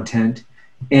her content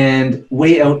and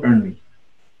way out earn me.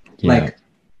 Like,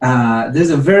 there's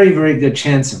a very, very good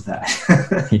chance of that.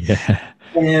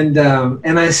 And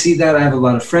I see that. I have a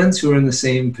lot of friends who are in the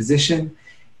same position.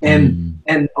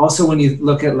 And also when you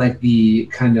look at like the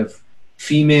kind of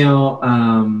female,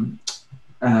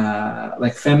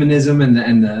 like feminism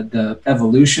and the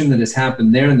evolution that has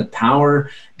happened there, and the power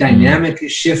dynamic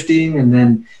is shifting.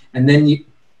 And then you,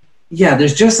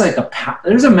 there's just like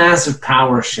there's a massive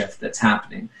power shift that's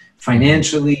happening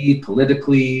financially,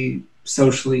 politically,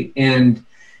 socially. And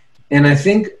I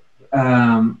think,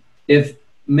 if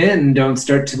men don't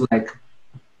start to like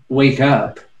wake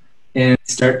up and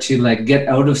start to like get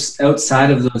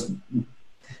outside of those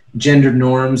gender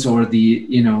norms, or the,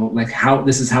 you know, like how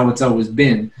this is how it's always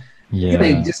been,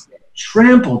 they just get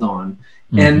trampled on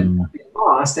and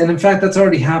lost. And in fact, that's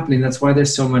already happening. That's why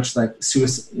there's so much like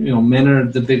suicide. You know, men are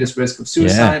the biggest risk of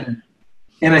suicide.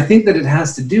 And I think that it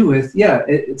has to do with,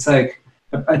 it's like,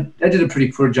 I did a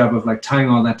pretty poor job of like tying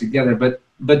all that together, but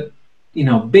you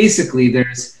know, basically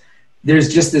there's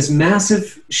just this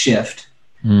massive shift,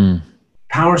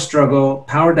 power struggle,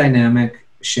 power dynamic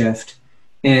shift,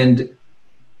 and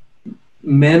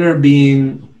men are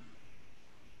being,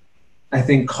 I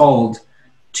think, called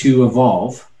to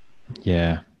evolve.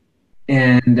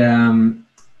 And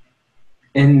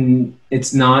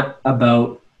it's not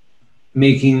about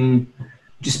making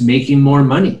more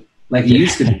money like it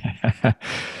used to be.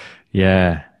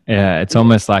 It's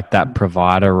almost like that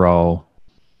provider role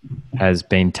has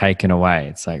been taken away.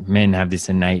 It's like men have this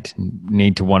innate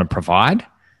need to want to provide.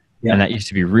 And that used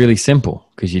to be really simple,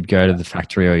 because you'd go to the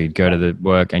factory or you'd go to the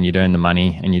work and you'd earn the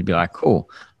money and you'd be like, cool,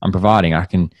 I'm providing. I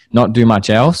can not do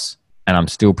much else and I'm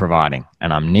still providing,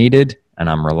 and I'm needed and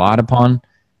I'm relied upon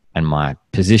and my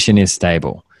position is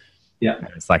stable. And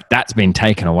it's like that's been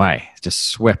taken away. It's just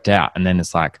swept out. And then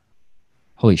it's like,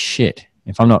 holy shit,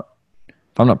 if I'm not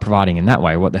providing in that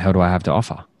way, what the hell do I have to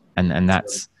offer? And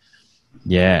that's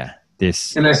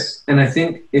this. And I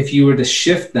think if you were to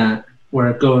shift that where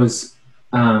it goes,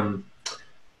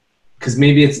 because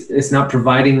maybe it's not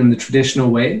providing in the traditional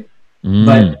way,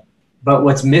 but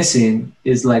what's missing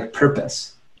is like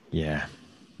purpose.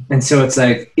 And so it's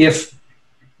like, if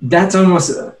that's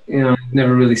almost, you know, I've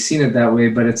never really seen it that way,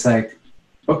 but it's like,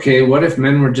 okay, what if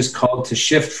men were just called to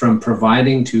shift from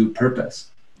providing to purpose?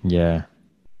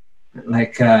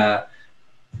 Like,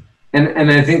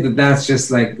 and I think that that's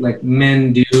just like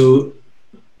men do.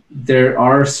 There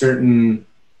are certain,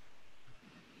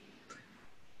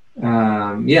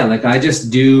 like I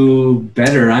just do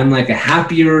better. I'm like a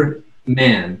happier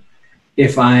man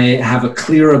if I have a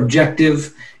clear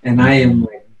objective and I am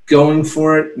like going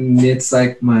for it, and it's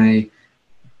like I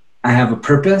have a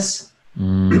purpose.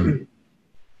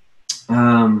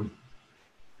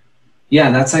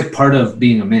 That's like part of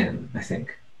being a man, I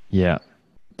think.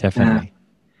 Definitely.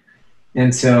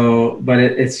 And so, but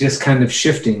it's just kind of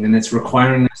shifting, and it's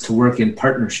requiring us to work in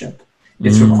partnership.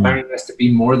 It's requiring us to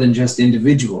be more than just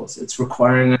individuals. It's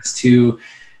requiring us to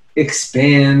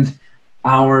expand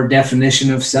our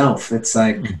definition of self. It's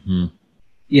like,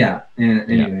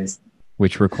 anyways.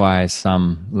 Which requires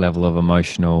some level of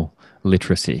emotional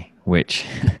literacy, which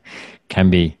can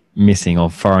be missing or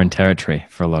foreign territory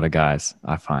for a lot of guys,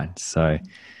 I find. So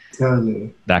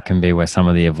totally. That can be where some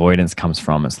of the avoidance comes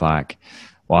from. It's like,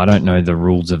 well, I don't know the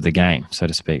rules of the game, so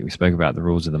to speak. We spoke about the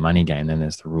rules of the money game. Then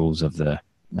there's the rules of the,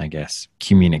 I guess,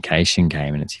 communication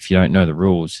game. And it's, if you don't know the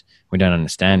rules, we don't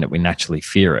understand it, we naturally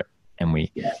fear it. And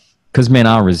because men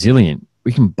are resilient,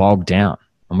 we can bog down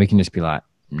and we can just be like,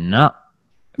 nah.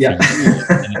 And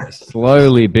it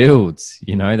slowly builds,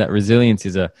 you know. That resilience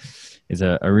is a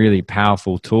really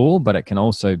powerful tool, but it can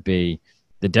also be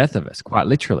the death of us, quite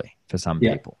literally, for some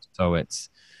people. So it's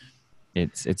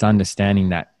understanding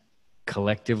that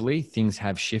collectively things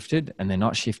have shifted and they're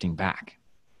not shifting back.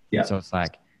 So it's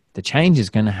like the change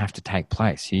is going to have to take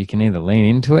place. So you can either lean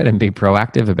into it and be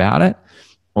proactive about it,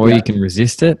 or you can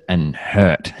resist it and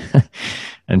hurt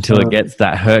until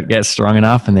that hurt gets strong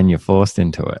enough, and then you're forced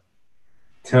into it.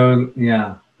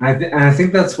 I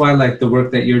think that's why like the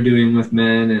work that you're doing with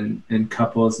men and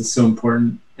couples is so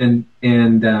important. About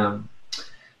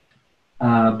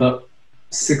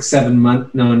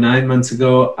 9 months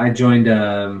ago, I joined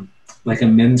like a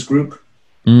men's group,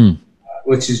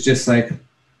 which is just like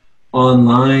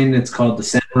online. It's called the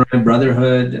Samurai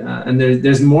Brotherhood, and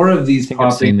there's more of these I think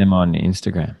I've seen popping. them on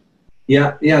Instagram.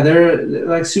 Yeah, they're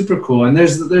like super cool, and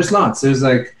there's lots. There's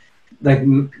like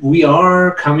we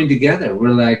are coming together. We're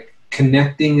like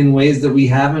connecting in ways that we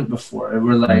haven't before. And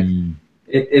we're like,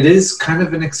 it is kind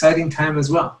of an exciting time as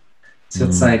well. So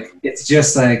it's like, it's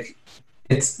just like,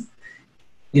 it's,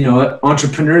 you know,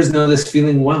 entrepreneurs know this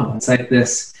feeling well. It's like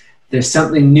this, there's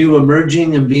something new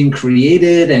emerging and being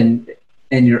created,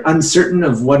 and you're uncertain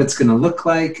of what it's going to look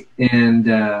like. And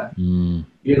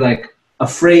you're like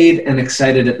afraid and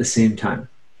excited at the same time.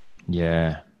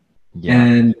 Yeah.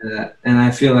 And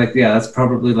I feel like, that's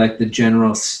probably like the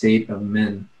general state of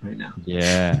men right now.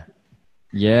 Yeah.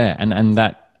 And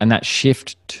that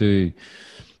shift to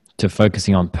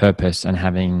focusing on purpose and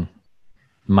having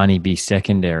money be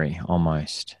secondary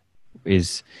almost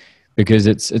is because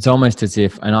it's almost as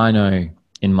if, and I know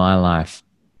in my life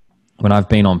when I've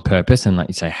been on purpose and, like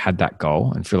you say, had that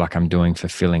goal and feel like I'm doing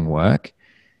fulfilling work,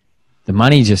 the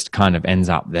money just kind of ends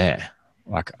up there.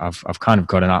 Like I've kind of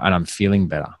got it and I'm feeling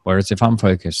better. Whereas if I'm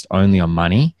focused only on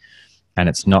money and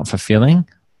it's not fulfilling,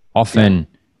 often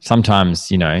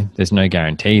sometimes, you know, there's no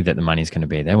guarantee that the money's going to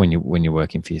be there when you're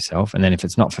working for yourself. And then if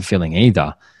it's not fulfilling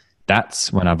either,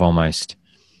 that's when I've almost,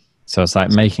 so it's like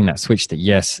making that switch that,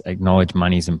 yes, acknowledge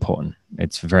money is important.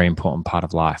 It's a very important part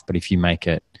of life. But if you make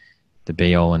it the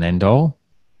be all and end all,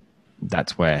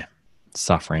 that's where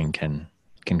suffering can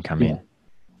come in.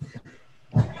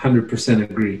 100%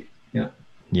 agree.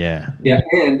 Yeah.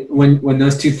 And when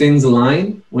those two things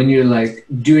align, when you're like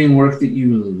doing work that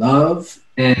you love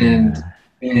and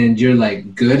you're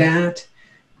like good at,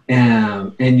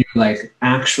 and you're like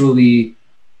actually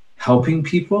helping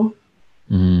people,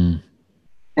 and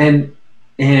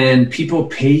people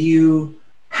pay you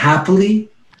happily,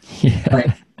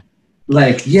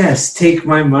 like yes, take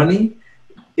my money.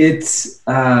 It's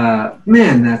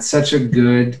man, that's such a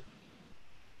good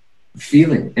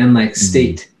feeling and like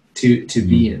state to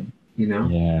be in, you know?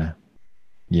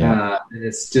 And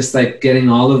it's just like getting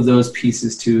all of those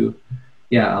pieces to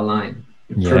align.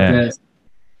 Purpose,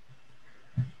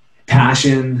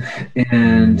 passion,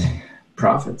 and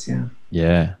profits.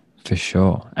 Yeah, for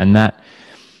sure. And that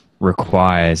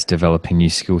requires developing new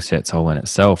skill sets all in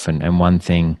itself. And one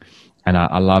thing, and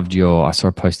I loved I saw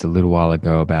a post a little while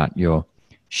ago about your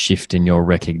shift in your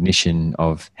recognition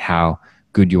of how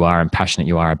good you are and passionate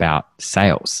you are about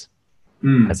sales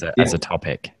as a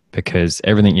topic, because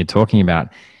everything you're talking about,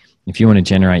 if you want to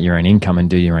generate your own income and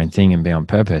do your own thing and be on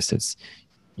purpose,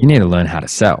 you need to learn how to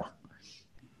sell.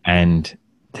 And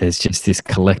there's just this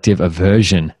collective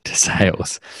aversion to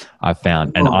sales, I've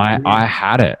found. And I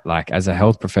had it, like as a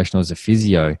health professional, as a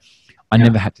physio, I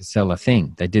never had to sell a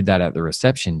thing. They did that at the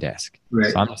reception desk.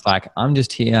 Right. So I'm just like, I'm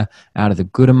just here out of the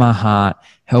good of my heart,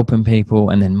 helping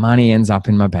people, and then money ends up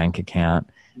in my bank account,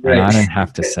 and I don't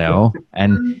have to sell.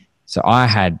 And so I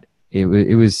had, it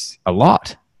was a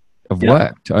lot of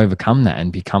work to overcome that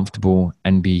and be comfortable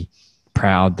and be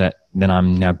proud that then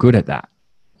I'm now good at that.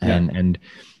 And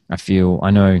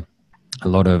I know a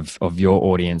lot of your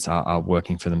audience are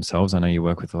working for themselves. I know you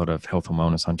work with a lot of health and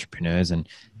wellness entrepreneurs, and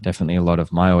definitely a lot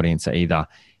of my audience are either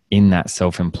in that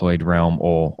self-employed realm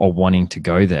or wanting to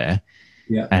go there.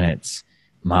 And it's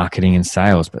marketing and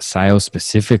sales, but sales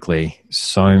specifically,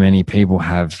 so many people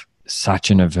have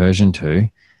such an aversion to.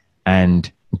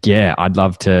 And I'd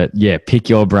love to, pick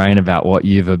your brain about what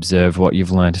you've observed, what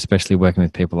you've learned, especially working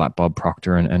with people like Bob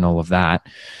Proctor and all of that.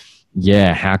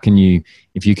 How can you,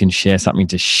 if you can share something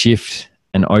to shift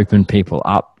and open people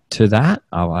up to that,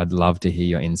 I'd love to hear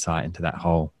your insight into that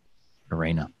whole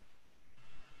arena.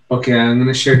 Okay, I'm going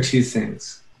to share two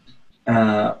things.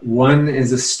 One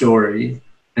is a story,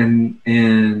 and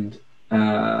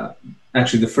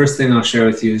actually the first thing I'll share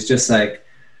with you is just like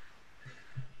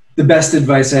the best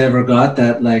advice I ever got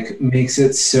that like makes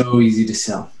it so easy to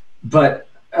sell. But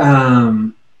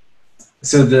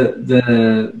so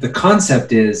the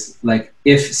concept is like,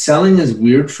 if selling is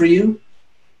weird for you,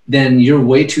 then you're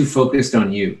way too focused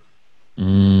on you.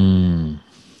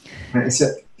 Right?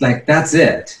 So like, that's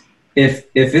it. If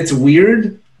it's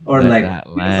weird or like it's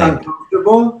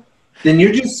uncomfortable, then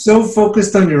you're just so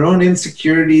focused on your own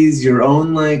insecurities, your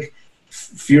own like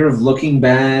fear of looking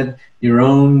bad, your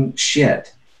own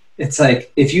shit. It's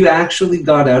like, if you actually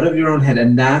got out of your own head,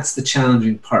 and that's the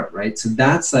challenging part, right? So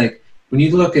that's like, when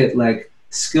you look at like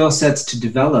skill sets to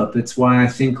develop, it's why I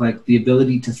think like the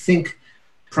ability to think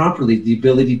properly, the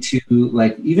ability to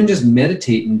like even just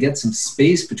meditate and get some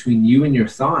space between you and your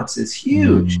thoughts is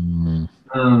huge.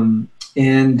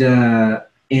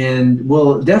 And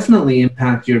will definitely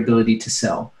impact your ability to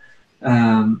sell.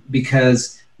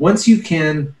 Because once you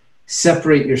can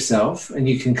separate yourself and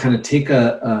you can kind of take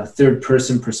a third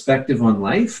person perspective on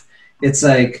life, it's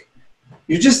like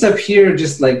you're just up here,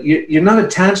 just like you're not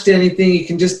attached to anything. You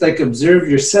can just like observe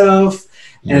yourself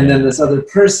and then this other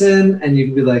person, and you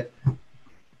can be like,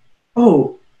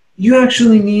 oh, you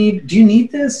actually do you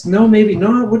need this? No, maybe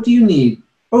not. What do you need?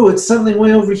 Oh, it's something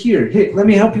way over here. Hey, let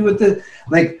me help you with the,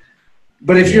 like,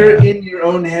 but if you're in your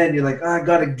own head, you're like, oh, I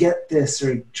got to get this,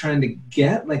 or trying to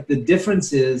get, like, the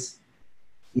difference is,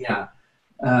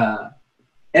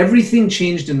 everything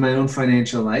changed in my own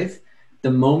financial life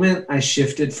the moment I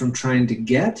shifted from trying to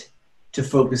get to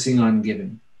focusing on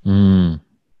giving. And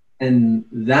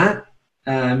that,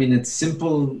 I mean, it's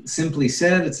simply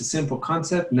said, it's a simple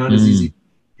concept, not as easy to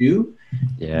do,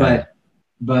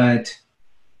 but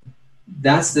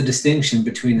that's the distinction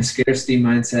between a scarcity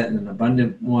mindset and an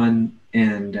abundant one.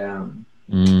 And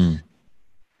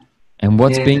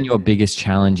what's been your biggest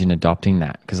challenge in adopting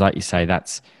that? Because like you say,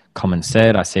 that's common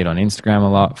said. I see it on Instagram a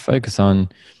lot. Focus on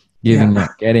giving,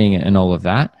 not getting, and all of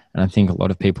that. And I think a lot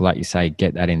of people, like you say,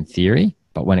 get that in theory,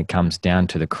 but when it comes down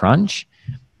to the crunch,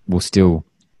 will still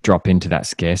drop into that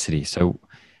scarcity. So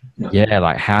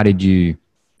like, how did you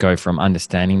go from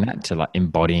understanding that to like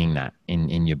embodying that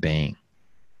in your being?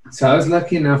 So I was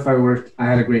lucky enough. I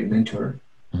had a great mentor,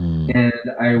 and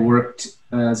I worked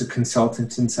as a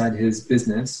consultant inside his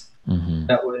business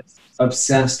that was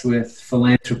obsessed with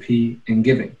philanthropy and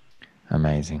giving.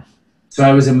 Amazing. So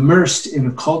I was immersed in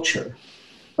a culture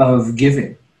of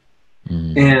giving.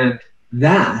 And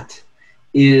that's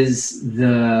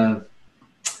the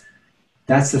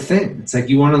thing. It's like,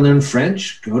 you want to learn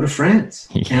French, go to France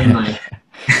and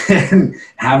and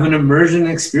have an immersion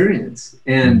experience.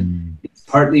 And it's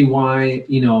partly why,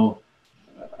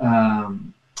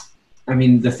 I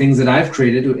mean, the things that I've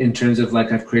created in terms of,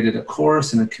 like, I've created a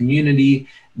course and a community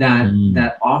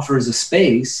that offers a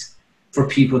space for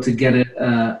people to get it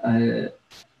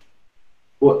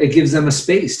gives them a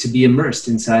space to be immersed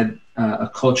inside a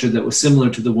culture that was similar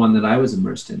to the one that I was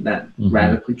immersed in, that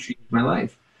radically changed my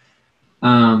life.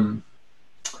 And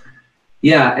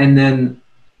then,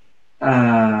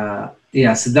 so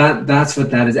that's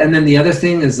what that is. And then the other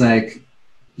thing is, like,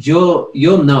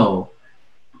 you'll know,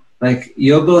 like,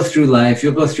 you'll go through life,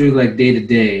 you'll go through, like, day to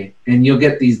day, and you'll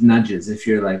get these nudges if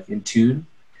you're, like, in tune.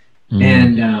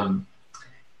 And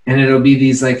it'll be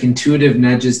these, like, intuitive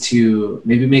nudges to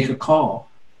maybe make a call,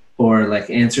 or, like,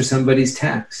 answer somebody's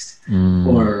text,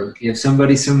 or give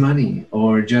somebody some money,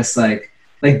 or just like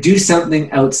do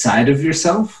something outside of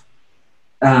yourself.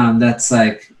 That's,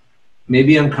 like,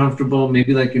 maybe uncomfortable,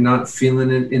 maybe, like, you're not feeling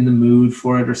it in the mood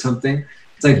for it or something.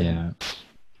 It's like,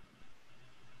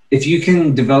 if you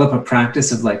can develop a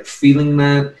practice of, like, feeling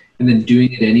that and then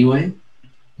doing it anyway,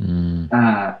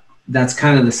 that's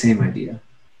kind of the same idea.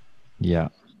 Yeah.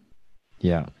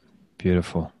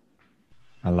 Beautiful.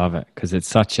 I love it, because it's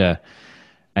such and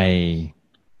I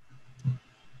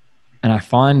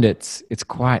find it's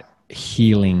quite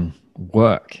healing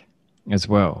work as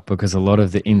well, because a lot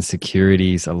of the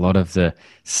insecurities, a lot of the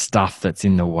stuff that's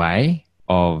in the way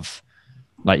of,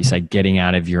 like you say, getting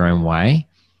out of your own way,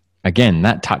 again,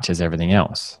 that touches everything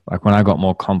else. Like, when I got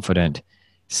more confident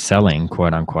selling,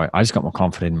 quote unquote, I just got more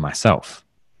confident in myself.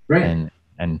 Right.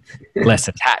 And less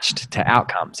attached to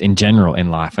outcomes in general in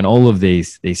life, and all of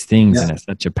these things. And it's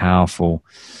such a powerful,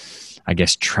 I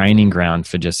guess, training ground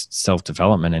for just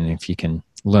self-development. And if you can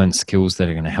learn skills that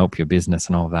are going to help your business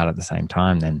and all of that at the same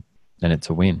time, then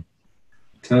it's a win.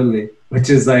 Totally.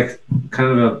 Which is, like,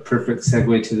 kind of a perfect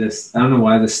segue to this. I don't know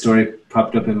why this story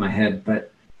popped up in my head,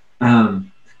 but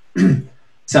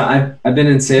so I've been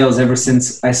in sales ever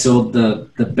since I sold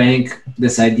the bank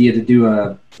this idea to do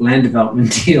a land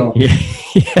development deal.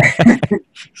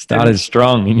 Started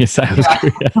strong in your sales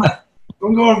career.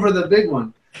 I'm going for the big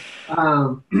one.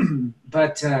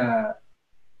 But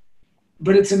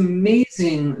it's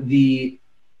amazing the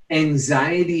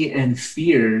anxiety and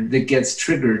fear that gets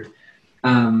triggered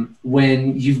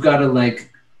when you've got to, like,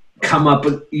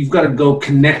 you've got to go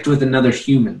connect with another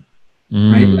human,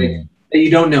 right? Like, that you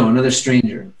don't know, another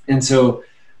stranger. And so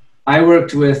I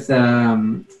worked with,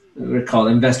 we're called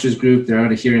Investors Group. They're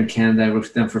out of here in Canada. I worked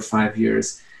with them for 5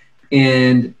 years.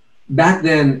 And back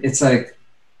then, it's like,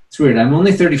 it's weird. I'm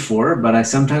only 34, but I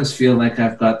sometimes feel like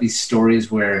I've got these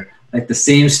stories where, like, the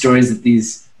same stories that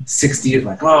these 60,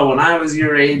 like, oh, when I was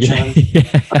your age.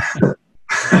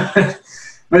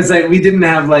 But it's like, we didn't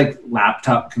have, like,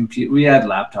 laptop compute. We had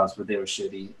laptops, but they were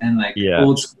shitty. And, like,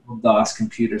 old school DOS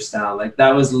computer style. Like,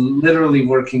 that was literally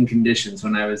working conditions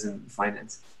when I was in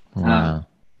finance. Wow.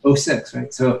 06,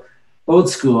 right? So old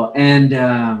school. And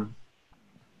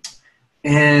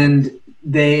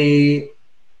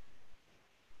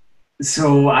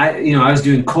so I was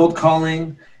doing cold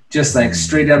calling, just like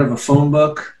straight out of a phone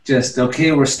book. Just,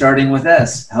 okay, we're starting with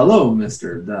S. Hello,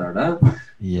 Mr. Da da da.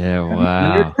 Yeah,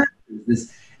 wow.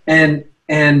 This, and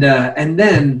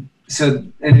then so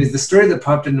anyways, the story that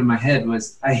popped into my head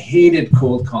was I hated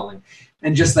cold calling,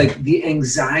 and just like the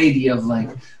anxiety of like,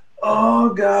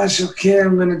 oh gosh, okay,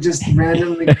 I'm gonna just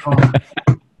randomly call.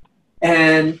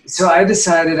 And so I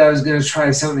decided I was gonna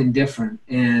try something different,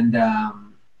 and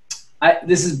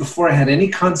this is before I had any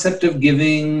concept of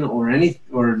giving or any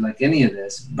of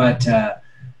this, but I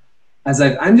was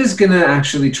like, I'm just gonna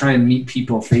actually try and meet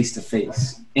people face to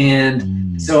face.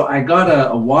 And so I got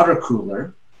a water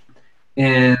cooler,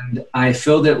 and I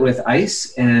filled it with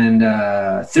ice and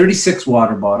 36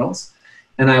 water bottles.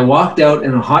 And I walked out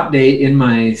in a hot day in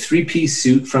my 3-piece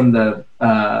suit from the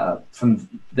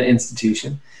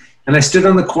institution, and I stood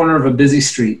on the corner of a busy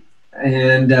street.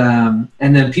 And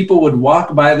then people would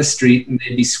walk by the street, and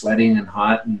they'd be sweating and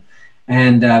hot,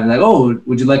 and like, oh,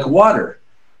 would you like a water?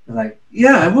 They're like,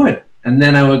 yeah, I would. And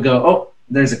then I would go, oh,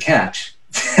 there's a catch.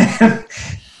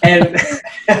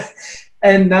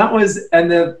 and that was,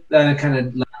 and then I kind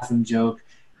of laugh and joke,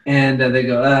 and they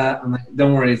go, I'm like,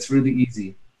 don't worry, it's really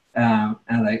easy. And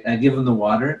I give them the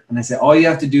water, and I say, all you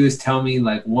have to do is tell me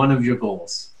like one of your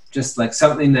goals, just like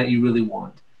something that you really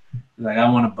want. Like, I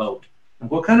want a boat.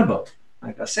 Like, what kind of boat?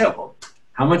 Like, a sailboat.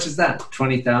 How much is that?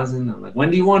 20,000. I'm like,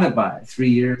 when do you want it by? 3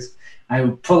 years. I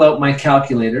would pull out my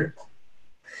calculator.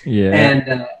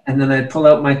 Yeah. And then I'd pull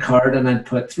out my card, and I'd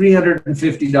put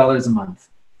 $350 a month.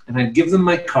 And I'd give them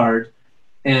my card,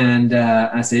 and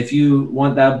I say, if you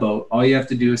want that boat, all you have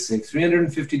to do is say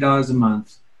 $350 a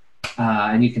month,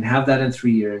 and you can have that in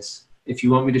 3 years. If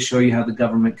you want me to show you how the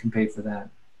government can pay for that,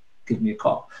 give me a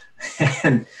call.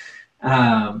 And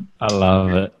I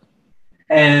love it.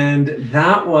 And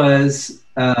that was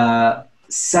I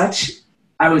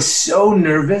was so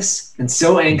nervous and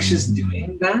so anxious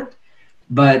doing that,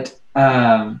 but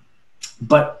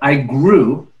I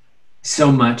grew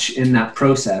so much in that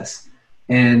process,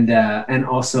 and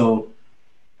also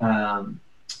about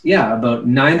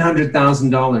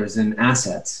 $900,000 in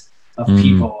assets of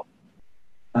people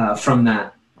from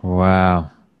that.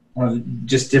 Wow.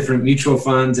 Just different mutual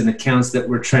funds and accounts that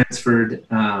were transferred.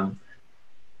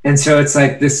 And so it's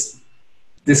like this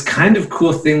kind of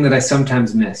cool thing that I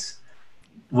sometimes miss,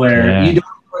 where you don't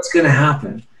know what's going to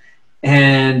happen.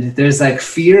 And there's like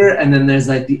fear, and then there's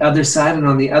like the other side. And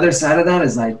on the other side of that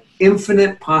is like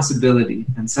infinite possibility.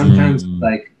 And sometimes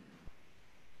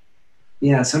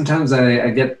sometimes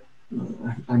I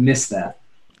miss that.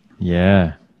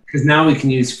 Yeah. Because now we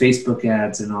can use Facebook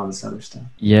ads and all this other stuff.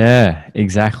 Yeah,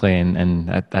 exactly. And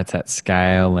that's at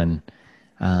scale. And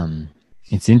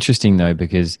it's interesting, though,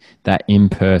 because that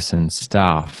in-person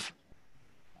stuff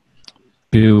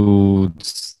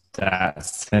builds that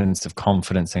sense of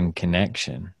confidence and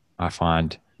connection, I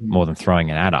find, more than throwing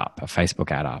an ad up, a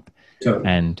Facebook ad up. Totally.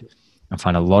 And I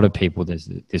find a lot of people, there's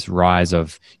this rise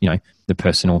of, the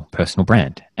personal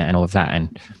brand and all of that.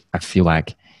 And I feel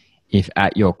like if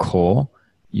at your core,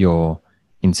 you're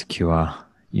insecure,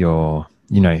 you're,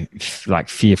 like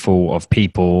fearful of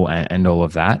people and all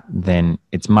of that, then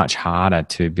it's much harder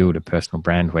to build a personal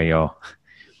brand where you're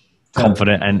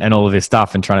confident and all of this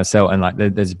stuff and trying to sell. And like,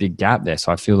 there's a big gap there.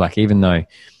 So I feel like even though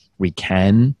we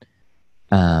can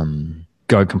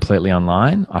go completely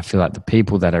online, I feel like the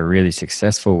people that are really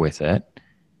successful with it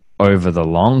over the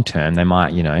long term, they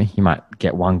might, you might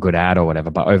get one good ad or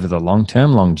whatever, but over the long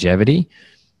term, longevity,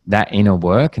 that inner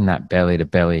work and that belly to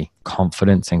belly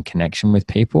confidence and connection with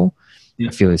people, I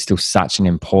feel is still such an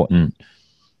important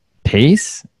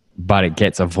piece, but it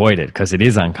gets avoided because it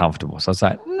is uncomfortable. So it's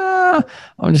like, nah,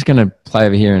 I'm just going to play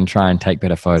over here and try and take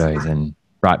better photos and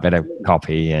write better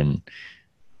copy. And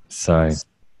so,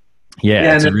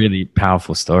 it's a really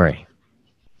powerful story.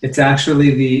 It's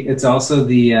actually it's also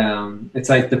it's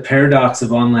like the paradox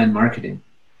of online marketing,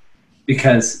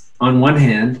 because on one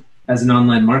hand, as an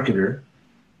online marketer,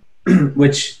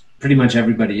 which pretty much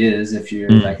everybody is, if you're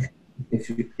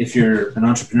if you're an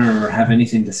entrepreneur or have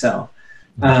anything to sell.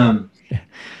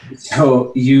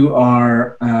 So you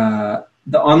are,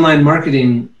 the online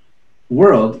marketing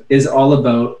world is all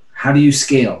about how do you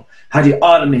scale? How do you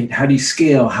automate? How do you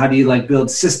scale? How do you like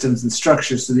build systems and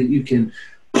structures so that you can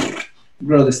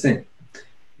grow this thing?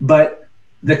 But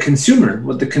what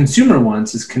the consumer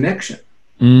wants is connection.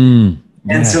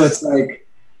 And so it's like,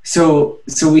 so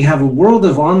we have a world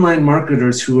of online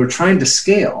marketers who are trying to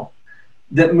scale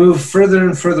that move further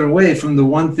and further away from the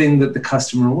one thing that the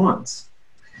customer wants.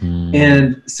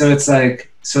 And so it's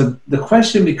like, so the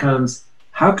question becomes,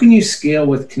 how can you scale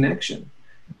with connection?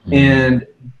 And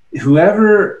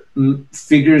whoever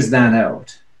figures that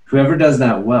out, whoever does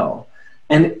that well,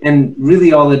 and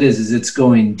really all it is it's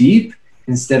going deep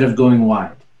instead of going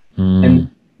wide. And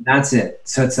that's it.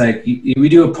 So it's like we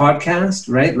do a podcast,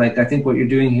 right? Like I think what you're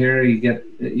doing here,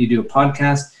 you do a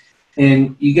podcast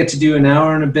and you get to do an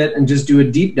hour and a bit and just do a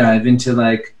deep dive into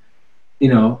like, you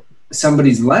know,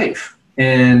 somebody's life,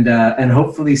 and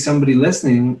hopefully somebody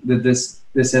listening that this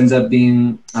ends up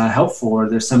being helpful, or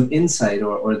there's some insight,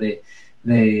 or they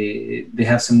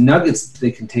have some nuggets that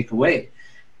they can take away.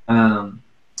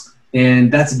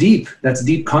 And that's deep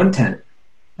content,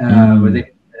 where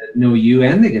they know you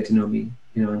and they get to know me,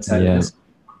 you know, inside of this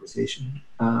conversation.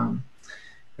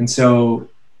 And so,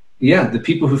 yeah, the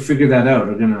people who figure that out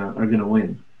are gonna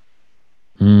win.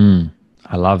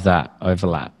 I love that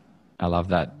overlap. I love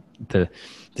that the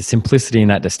simplicity in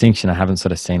that distinction. I haven't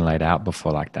sort of seen laid out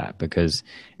before like that, because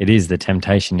it is, the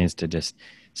temptation is to just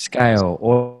scale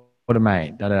or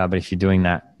automate, but if you're doing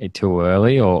that too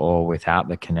early or without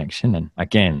the connection, and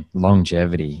again,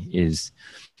 longevity is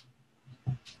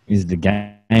the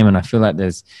game. And I feel like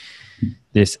there's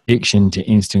this addiction to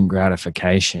instant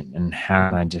gratification, and how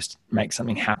can I just make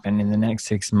something happen in the next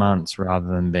 6 months, rather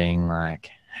than being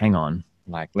like, hang on,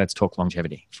 like, let's talk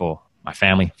longevity for my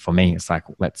family. For me, it's like,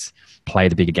 let's play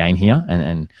the bigger game here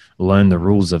and learn the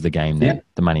rules of the game,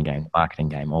 the money game, the marketing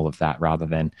game, all of that, rather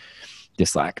than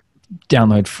this like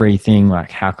download free thing.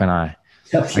 Like, how can I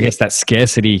guess that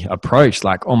scarcity approach,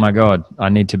 like, oh my God, I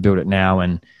need to build it now.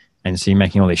 And so you're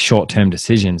making all these short-term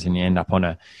decisions, and you end up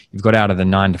you've got out of the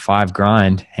 9-to-5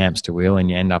 grind hamster wheel, and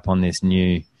you end up on this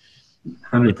new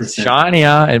 100%. It's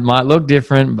shinier. It might look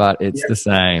different, but it's the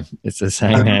same. It's the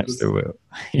same 100%. Hamster wheel.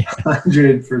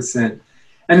 100%.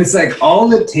 And it's like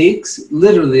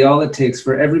literally all it takes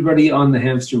for everybody on the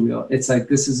hamster wheel. It's like,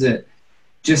 this is it.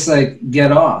 Just like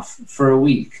get off for a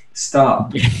week.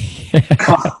 Stop.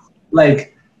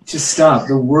 Like, just stop.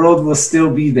 The world will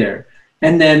still be there.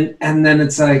 And then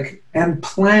it's like, and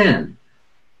plan.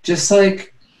 Just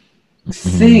like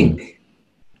think,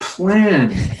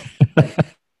 plan.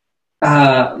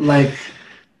 Like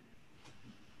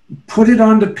put it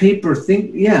onto paper,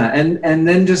 think, and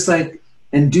then just like,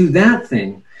 and do that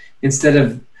thing instead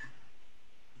of,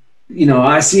 you know,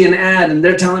 I see an ad and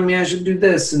they're telling me I should do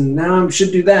this and now I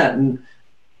should do that. And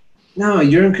no,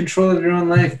 you're in control of your own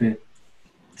life, man.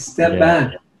 Step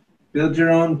back, build your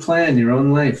own plan, your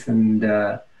own life. And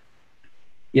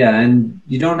and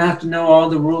you don't have to know all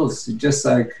the rules. You just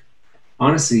like,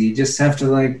 honestly, you just have to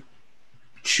like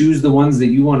choose the ones that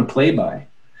you want to play by.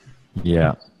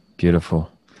 Yeah.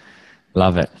 Beautiful.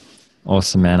 Love it.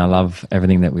 Awesome, man. I love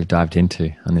everything that we've dived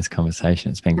into on this conversation.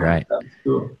 It's been great.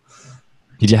 Cool.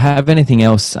 Did you have anything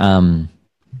else, that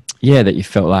you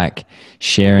felt like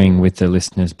sharing with the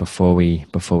listeners before we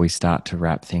start to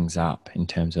wrap things up, in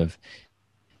terms of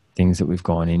things that we've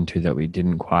gone into that we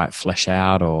didn't quite flesh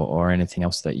out, or anything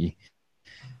else that you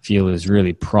feel is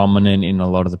really prominent in a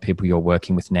lot of the people you're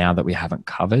working with now that we haven't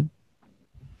covered?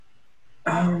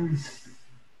 I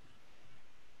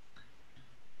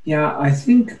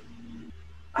think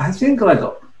like,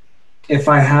 if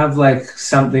I have like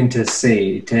something to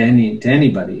say to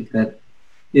anybody, that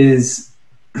is,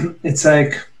 it's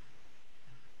like,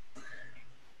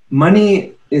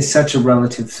 money is such a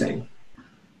relative thing,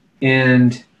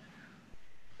 and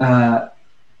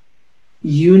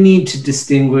you need to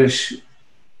distinguish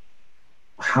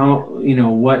how, you know,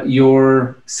 what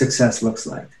your success looks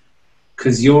like,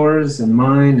 because yours and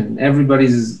mine and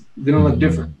everybody's is going to look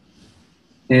different.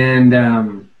 And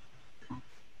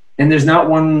there's not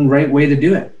one right way to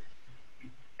do it.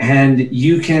 And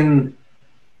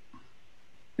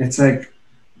it's like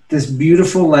this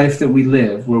beautiful life that we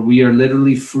live, where we are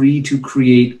literally free to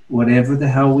create whatever the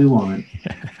hell we want,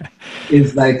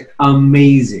 is like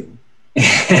amazing.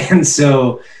 And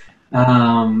so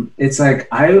it's like,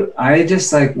 I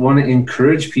just like want to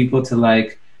encourage people to,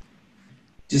 like,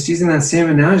 just using that same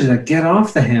analogy, like, get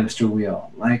off the hamster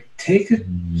wheel, like take it,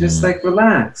 just like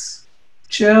relax,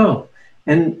 chill,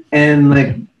 and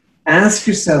like ask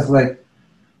yourself, like,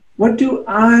 what do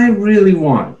I really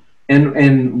want?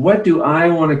 And what do I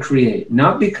want to create?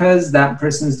 Not because that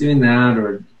person's doing that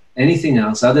or anything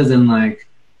else, other than like,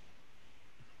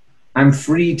 I'm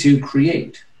free to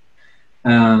create.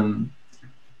 And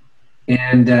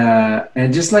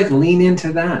just like lean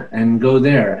into that and go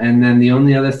there. And then the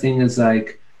only other thing is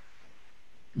like,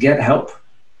 get help.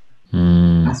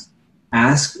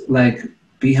 Ask, like,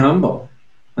 be humble.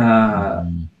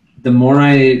 The more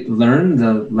I learn,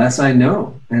 the less I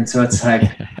know. And so it's like,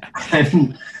 I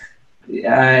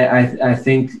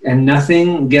think, and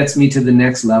nothing gets me to the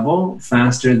next level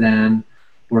faster than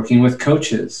working with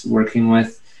coaches, working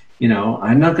with,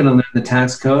 I'm not going to learn the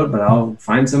tax code, but I'll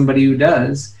find somebody who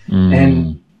does. Mm.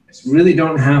 And really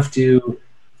don't have to.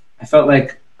 I felt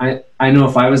like I know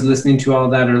if I was listening to all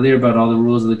that earlier about all the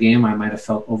rules of the game, I might have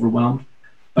felt overwhelmed.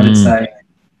 But it's like,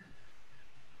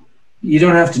 you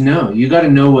don't have to know. You got to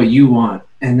know what you want,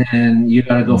 and then you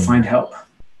got to go find help,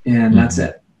 and that's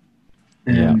it.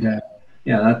 And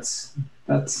that's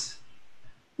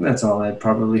all I'd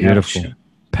probably Beautiful. have.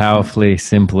 Powerfully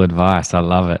simple advice. I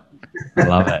love it. I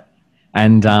love it.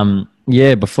 And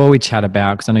before we chat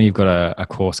about, because I know you've got a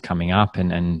course coming up,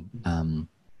 and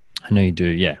I know you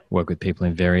do, work with people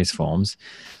in various forms.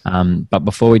 But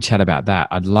before we chat about that,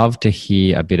 I'd love to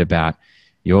hear a bit about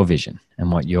your vision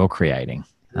and what you're creating,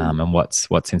 and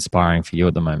what's inspiring for you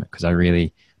at the moment. Because I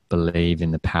really believe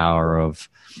in the power of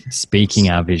speaking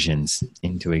our visions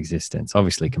into existence,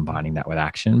 obviously combining that with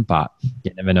action, but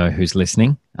you never know who's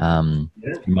listening. You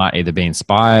might either be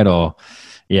inspired or,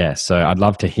 so I'd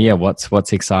love to hear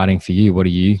what's exciting for you. What are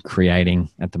you creating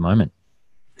at the moment?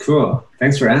 Cool.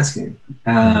 Thanks for asking.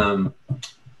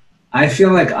 I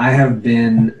feel like I have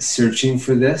been searching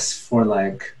for this for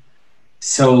like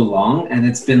so long, and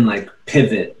it's been like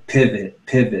pivot.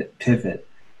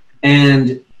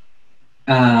 And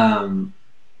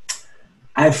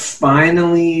I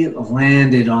finally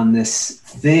landed on this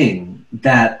thing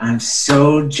that I'm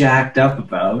so jacked up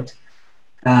about,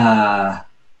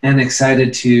 and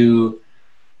excited to,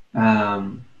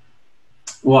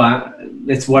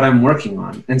 it's what I'm working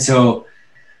on. And so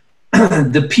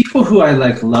the people who I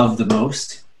love the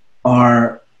most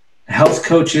are health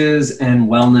coaches and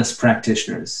wellness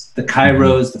practitioners, the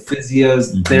chiros, the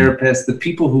physios, the therapists, the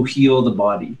people who heal the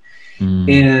body.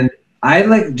 And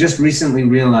I just recently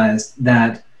realized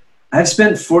that I've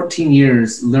spent 14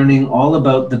 years learning all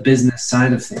about the business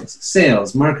side of things: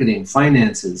 sales, marketing,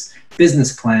 finances,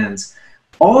 business plans,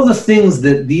 all the things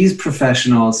that these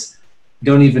professionals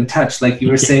don't even touch, like you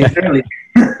were saying earlier.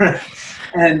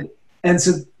 And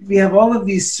so we have all of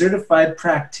these certified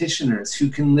practitioners who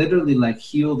can literally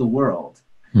heal the world.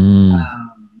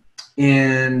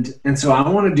 And so I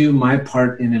want to do my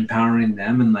part in empowering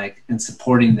them and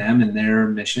supporting them in their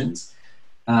missions.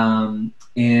 And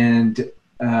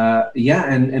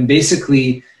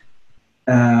basically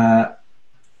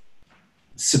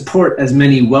support as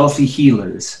many wealthy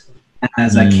healers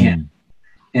as I can.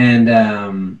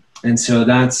 And so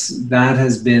that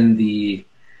has been the,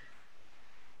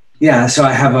 so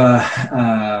I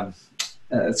have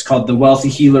it's called the Wealthy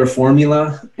Healer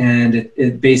Formula, and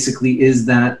it basically is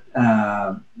that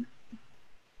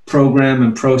program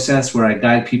and process where I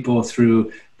guide people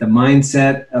through the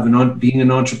mindset of being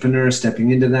an entrepreneur,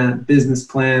 stepping into that, business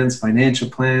plans, financial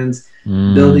plans,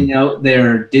 building out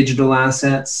their digital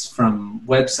assets from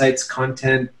websites,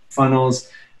 content, funnels,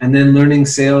 and then learning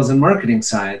sales and marketing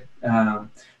side,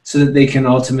 so that they can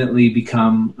ultimately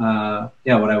become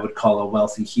what I would call a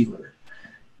wealthy healer.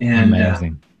 And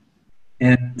amazing.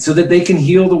 And so that they can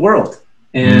heal the world.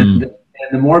 And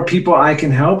the more people I can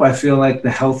help, I feel like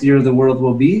the healthier the world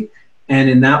will be. And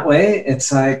in that way,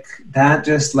 it's like that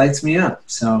just lights me up.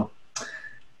 So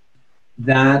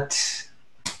that's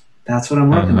what I'm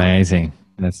working on. Amazing.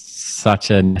 That's such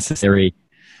a necessary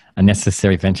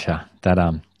venture.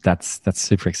 That's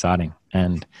super exciting.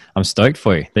 And I'm stoked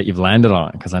for you that you've landed on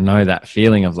it, because I know that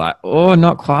feeling of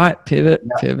not quite, pivot.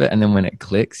 And then when it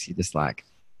clicks, you're just like,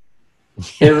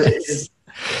 yes.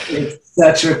 It's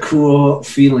such a cool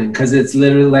feeling, because it's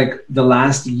literally the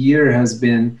last year has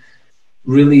been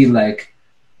really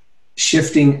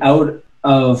shifting out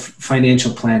of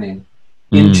financial planning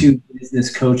into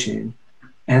business coaching.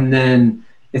 And then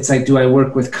it's do I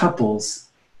work with couples?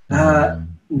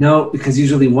 No, because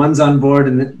usually one's on board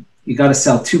and then you got to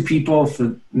sell two people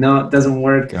no, it doesn't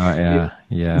work.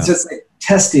 It's just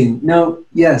testing. No,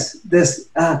 yes, this,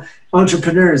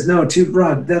 entrepreneurs, no, too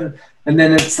broad. And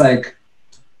then it's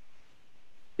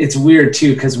it's weird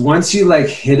too, because once you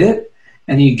hit it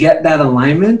and you get that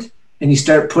alignment and you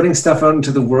start putting stuff out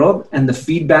into the world and the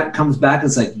feedback comes back,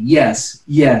 it's yes.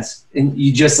 And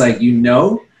you just that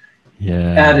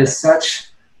is such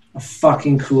a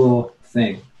fucking cool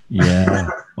thing. Yeah.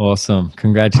 Awesome.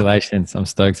 Congratulations. I'm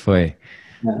stoked for you.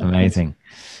 Yeah. Amazing.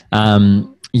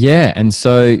 And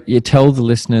so you tell the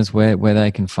listeners where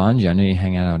they can find you. I know you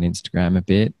hang out on Instagram a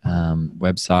bit,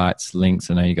 websites, links.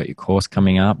 I know you got your course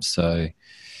coming up. So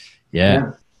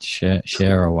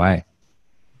share away.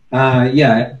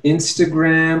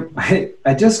 Instagram.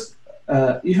 I just,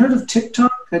 you heard of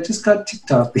TikTok? I just got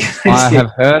TikTok. I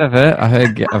have heard of it.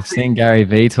 I've seen Gary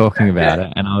Vee talking about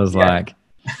it, and I was like,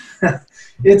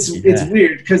 it's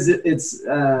weird because it's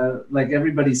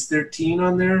everybody's 13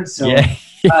 on there. So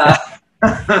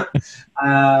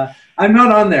I'm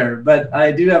not on there, but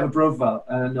I do have a profile.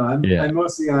 No, Yeah. I'm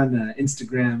mostly on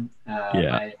Instagram.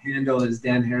 Yeah. My handle is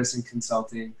Dan Harrison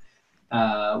Consulting.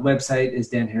 Website is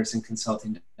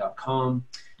danharrisonconsulting.com.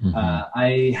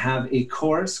 I have a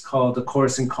course called A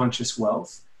Course in Conscious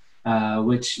Wealth,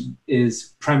 which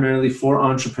is primarily for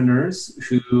entrepreneurs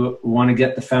who want to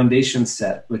get the foundation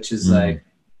set, which is like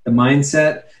the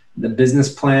mindset, the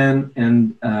business plan,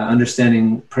 and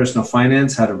understanding personal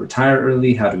finance, how to retire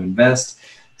early, how to invest.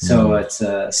 So it's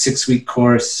a 6-week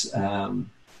course.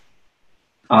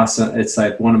 Awesome. It's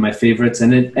like one of my favorites.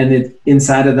 And it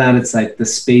inside of that, it's like the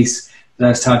space that I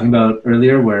was talking about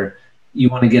earlier, where you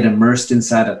want to get immersed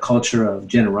inside a culture of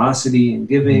generosity and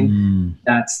giving.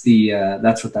 That's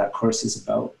what that course is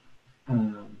about.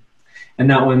 And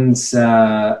that one's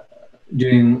I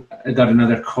got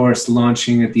another course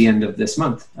launching at the end of this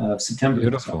month of September.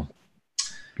 Beautiful.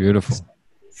 Beautiful.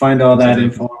 Find all that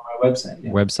info on my website.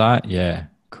 Yeah. Website? Yeah.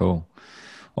 Cool.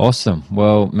 Awesome.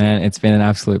 Well, man, it's been an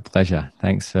absolute pleasure.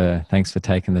 Thanks for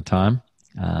taking the time.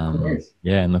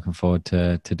 Yeah, and looking forward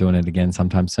to doing it again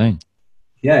sometime soon.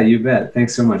 Yeah, you bet.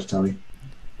 Thanks so much, Tully.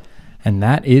 And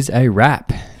that is a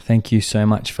wrap. Thank you so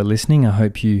much for listening. I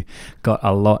hope you got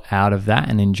a lot out of that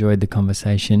and enjoyed the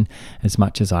conversation as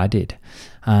much as I did.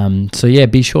 So yeah,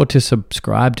 be sure to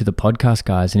subscribe to the podcast,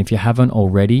 guys. And if you haven't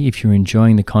already, if you're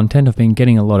enjoying the content, I've been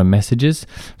getting a lot of messages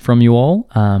from you all.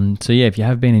 So yeah, if you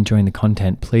have been enjoying the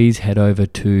content, please head over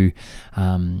to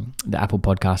the Apple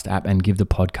Podcast app and give the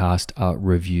podcast a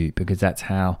review, because that's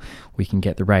how we can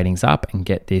get the ratings up and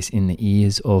get this in the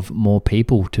ears of more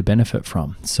people to benefit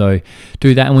from. So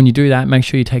do that. And when you do that, make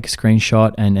sure you take a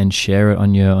screenshot and share it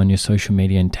on your social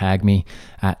media and tag me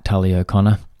at Tully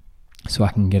O'Connor, so I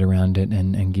can get around it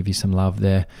and give you some love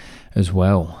there as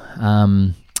well.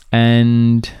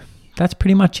 And that's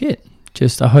pretty much it.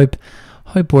 Just I hope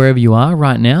wherever you are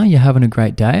right now, you're having a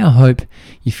great day. I hope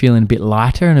you're feeling a bit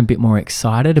lighter and a bit more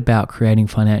excited about creating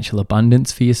financial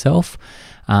abundance for yourself.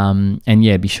 And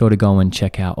yeah, be sure to go and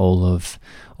check out all of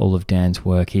Dan's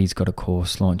work. He's got a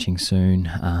course launching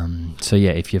soon. So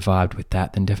yeah, if you vibed with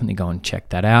that, then definitely go and check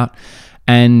that out.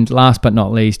 And last but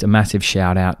not least, a massive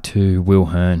shout out to Will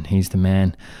Hearn. He's the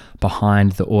man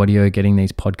behind the audio, getting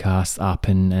these podcasts up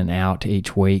and out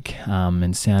each week,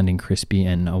 and sounding crispy.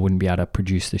 And I wouldn't be able to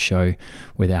produce the show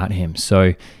without him.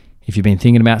 So if you've been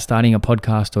thinking about starting a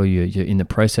podcast, or you're in the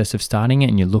process of starting it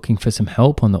and you're looking for some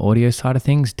help on the audio side of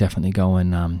things, definitely go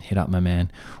and hit up my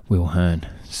man, Will Hearn.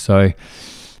 So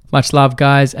much love,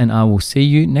 guys, and I will see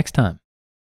you next time.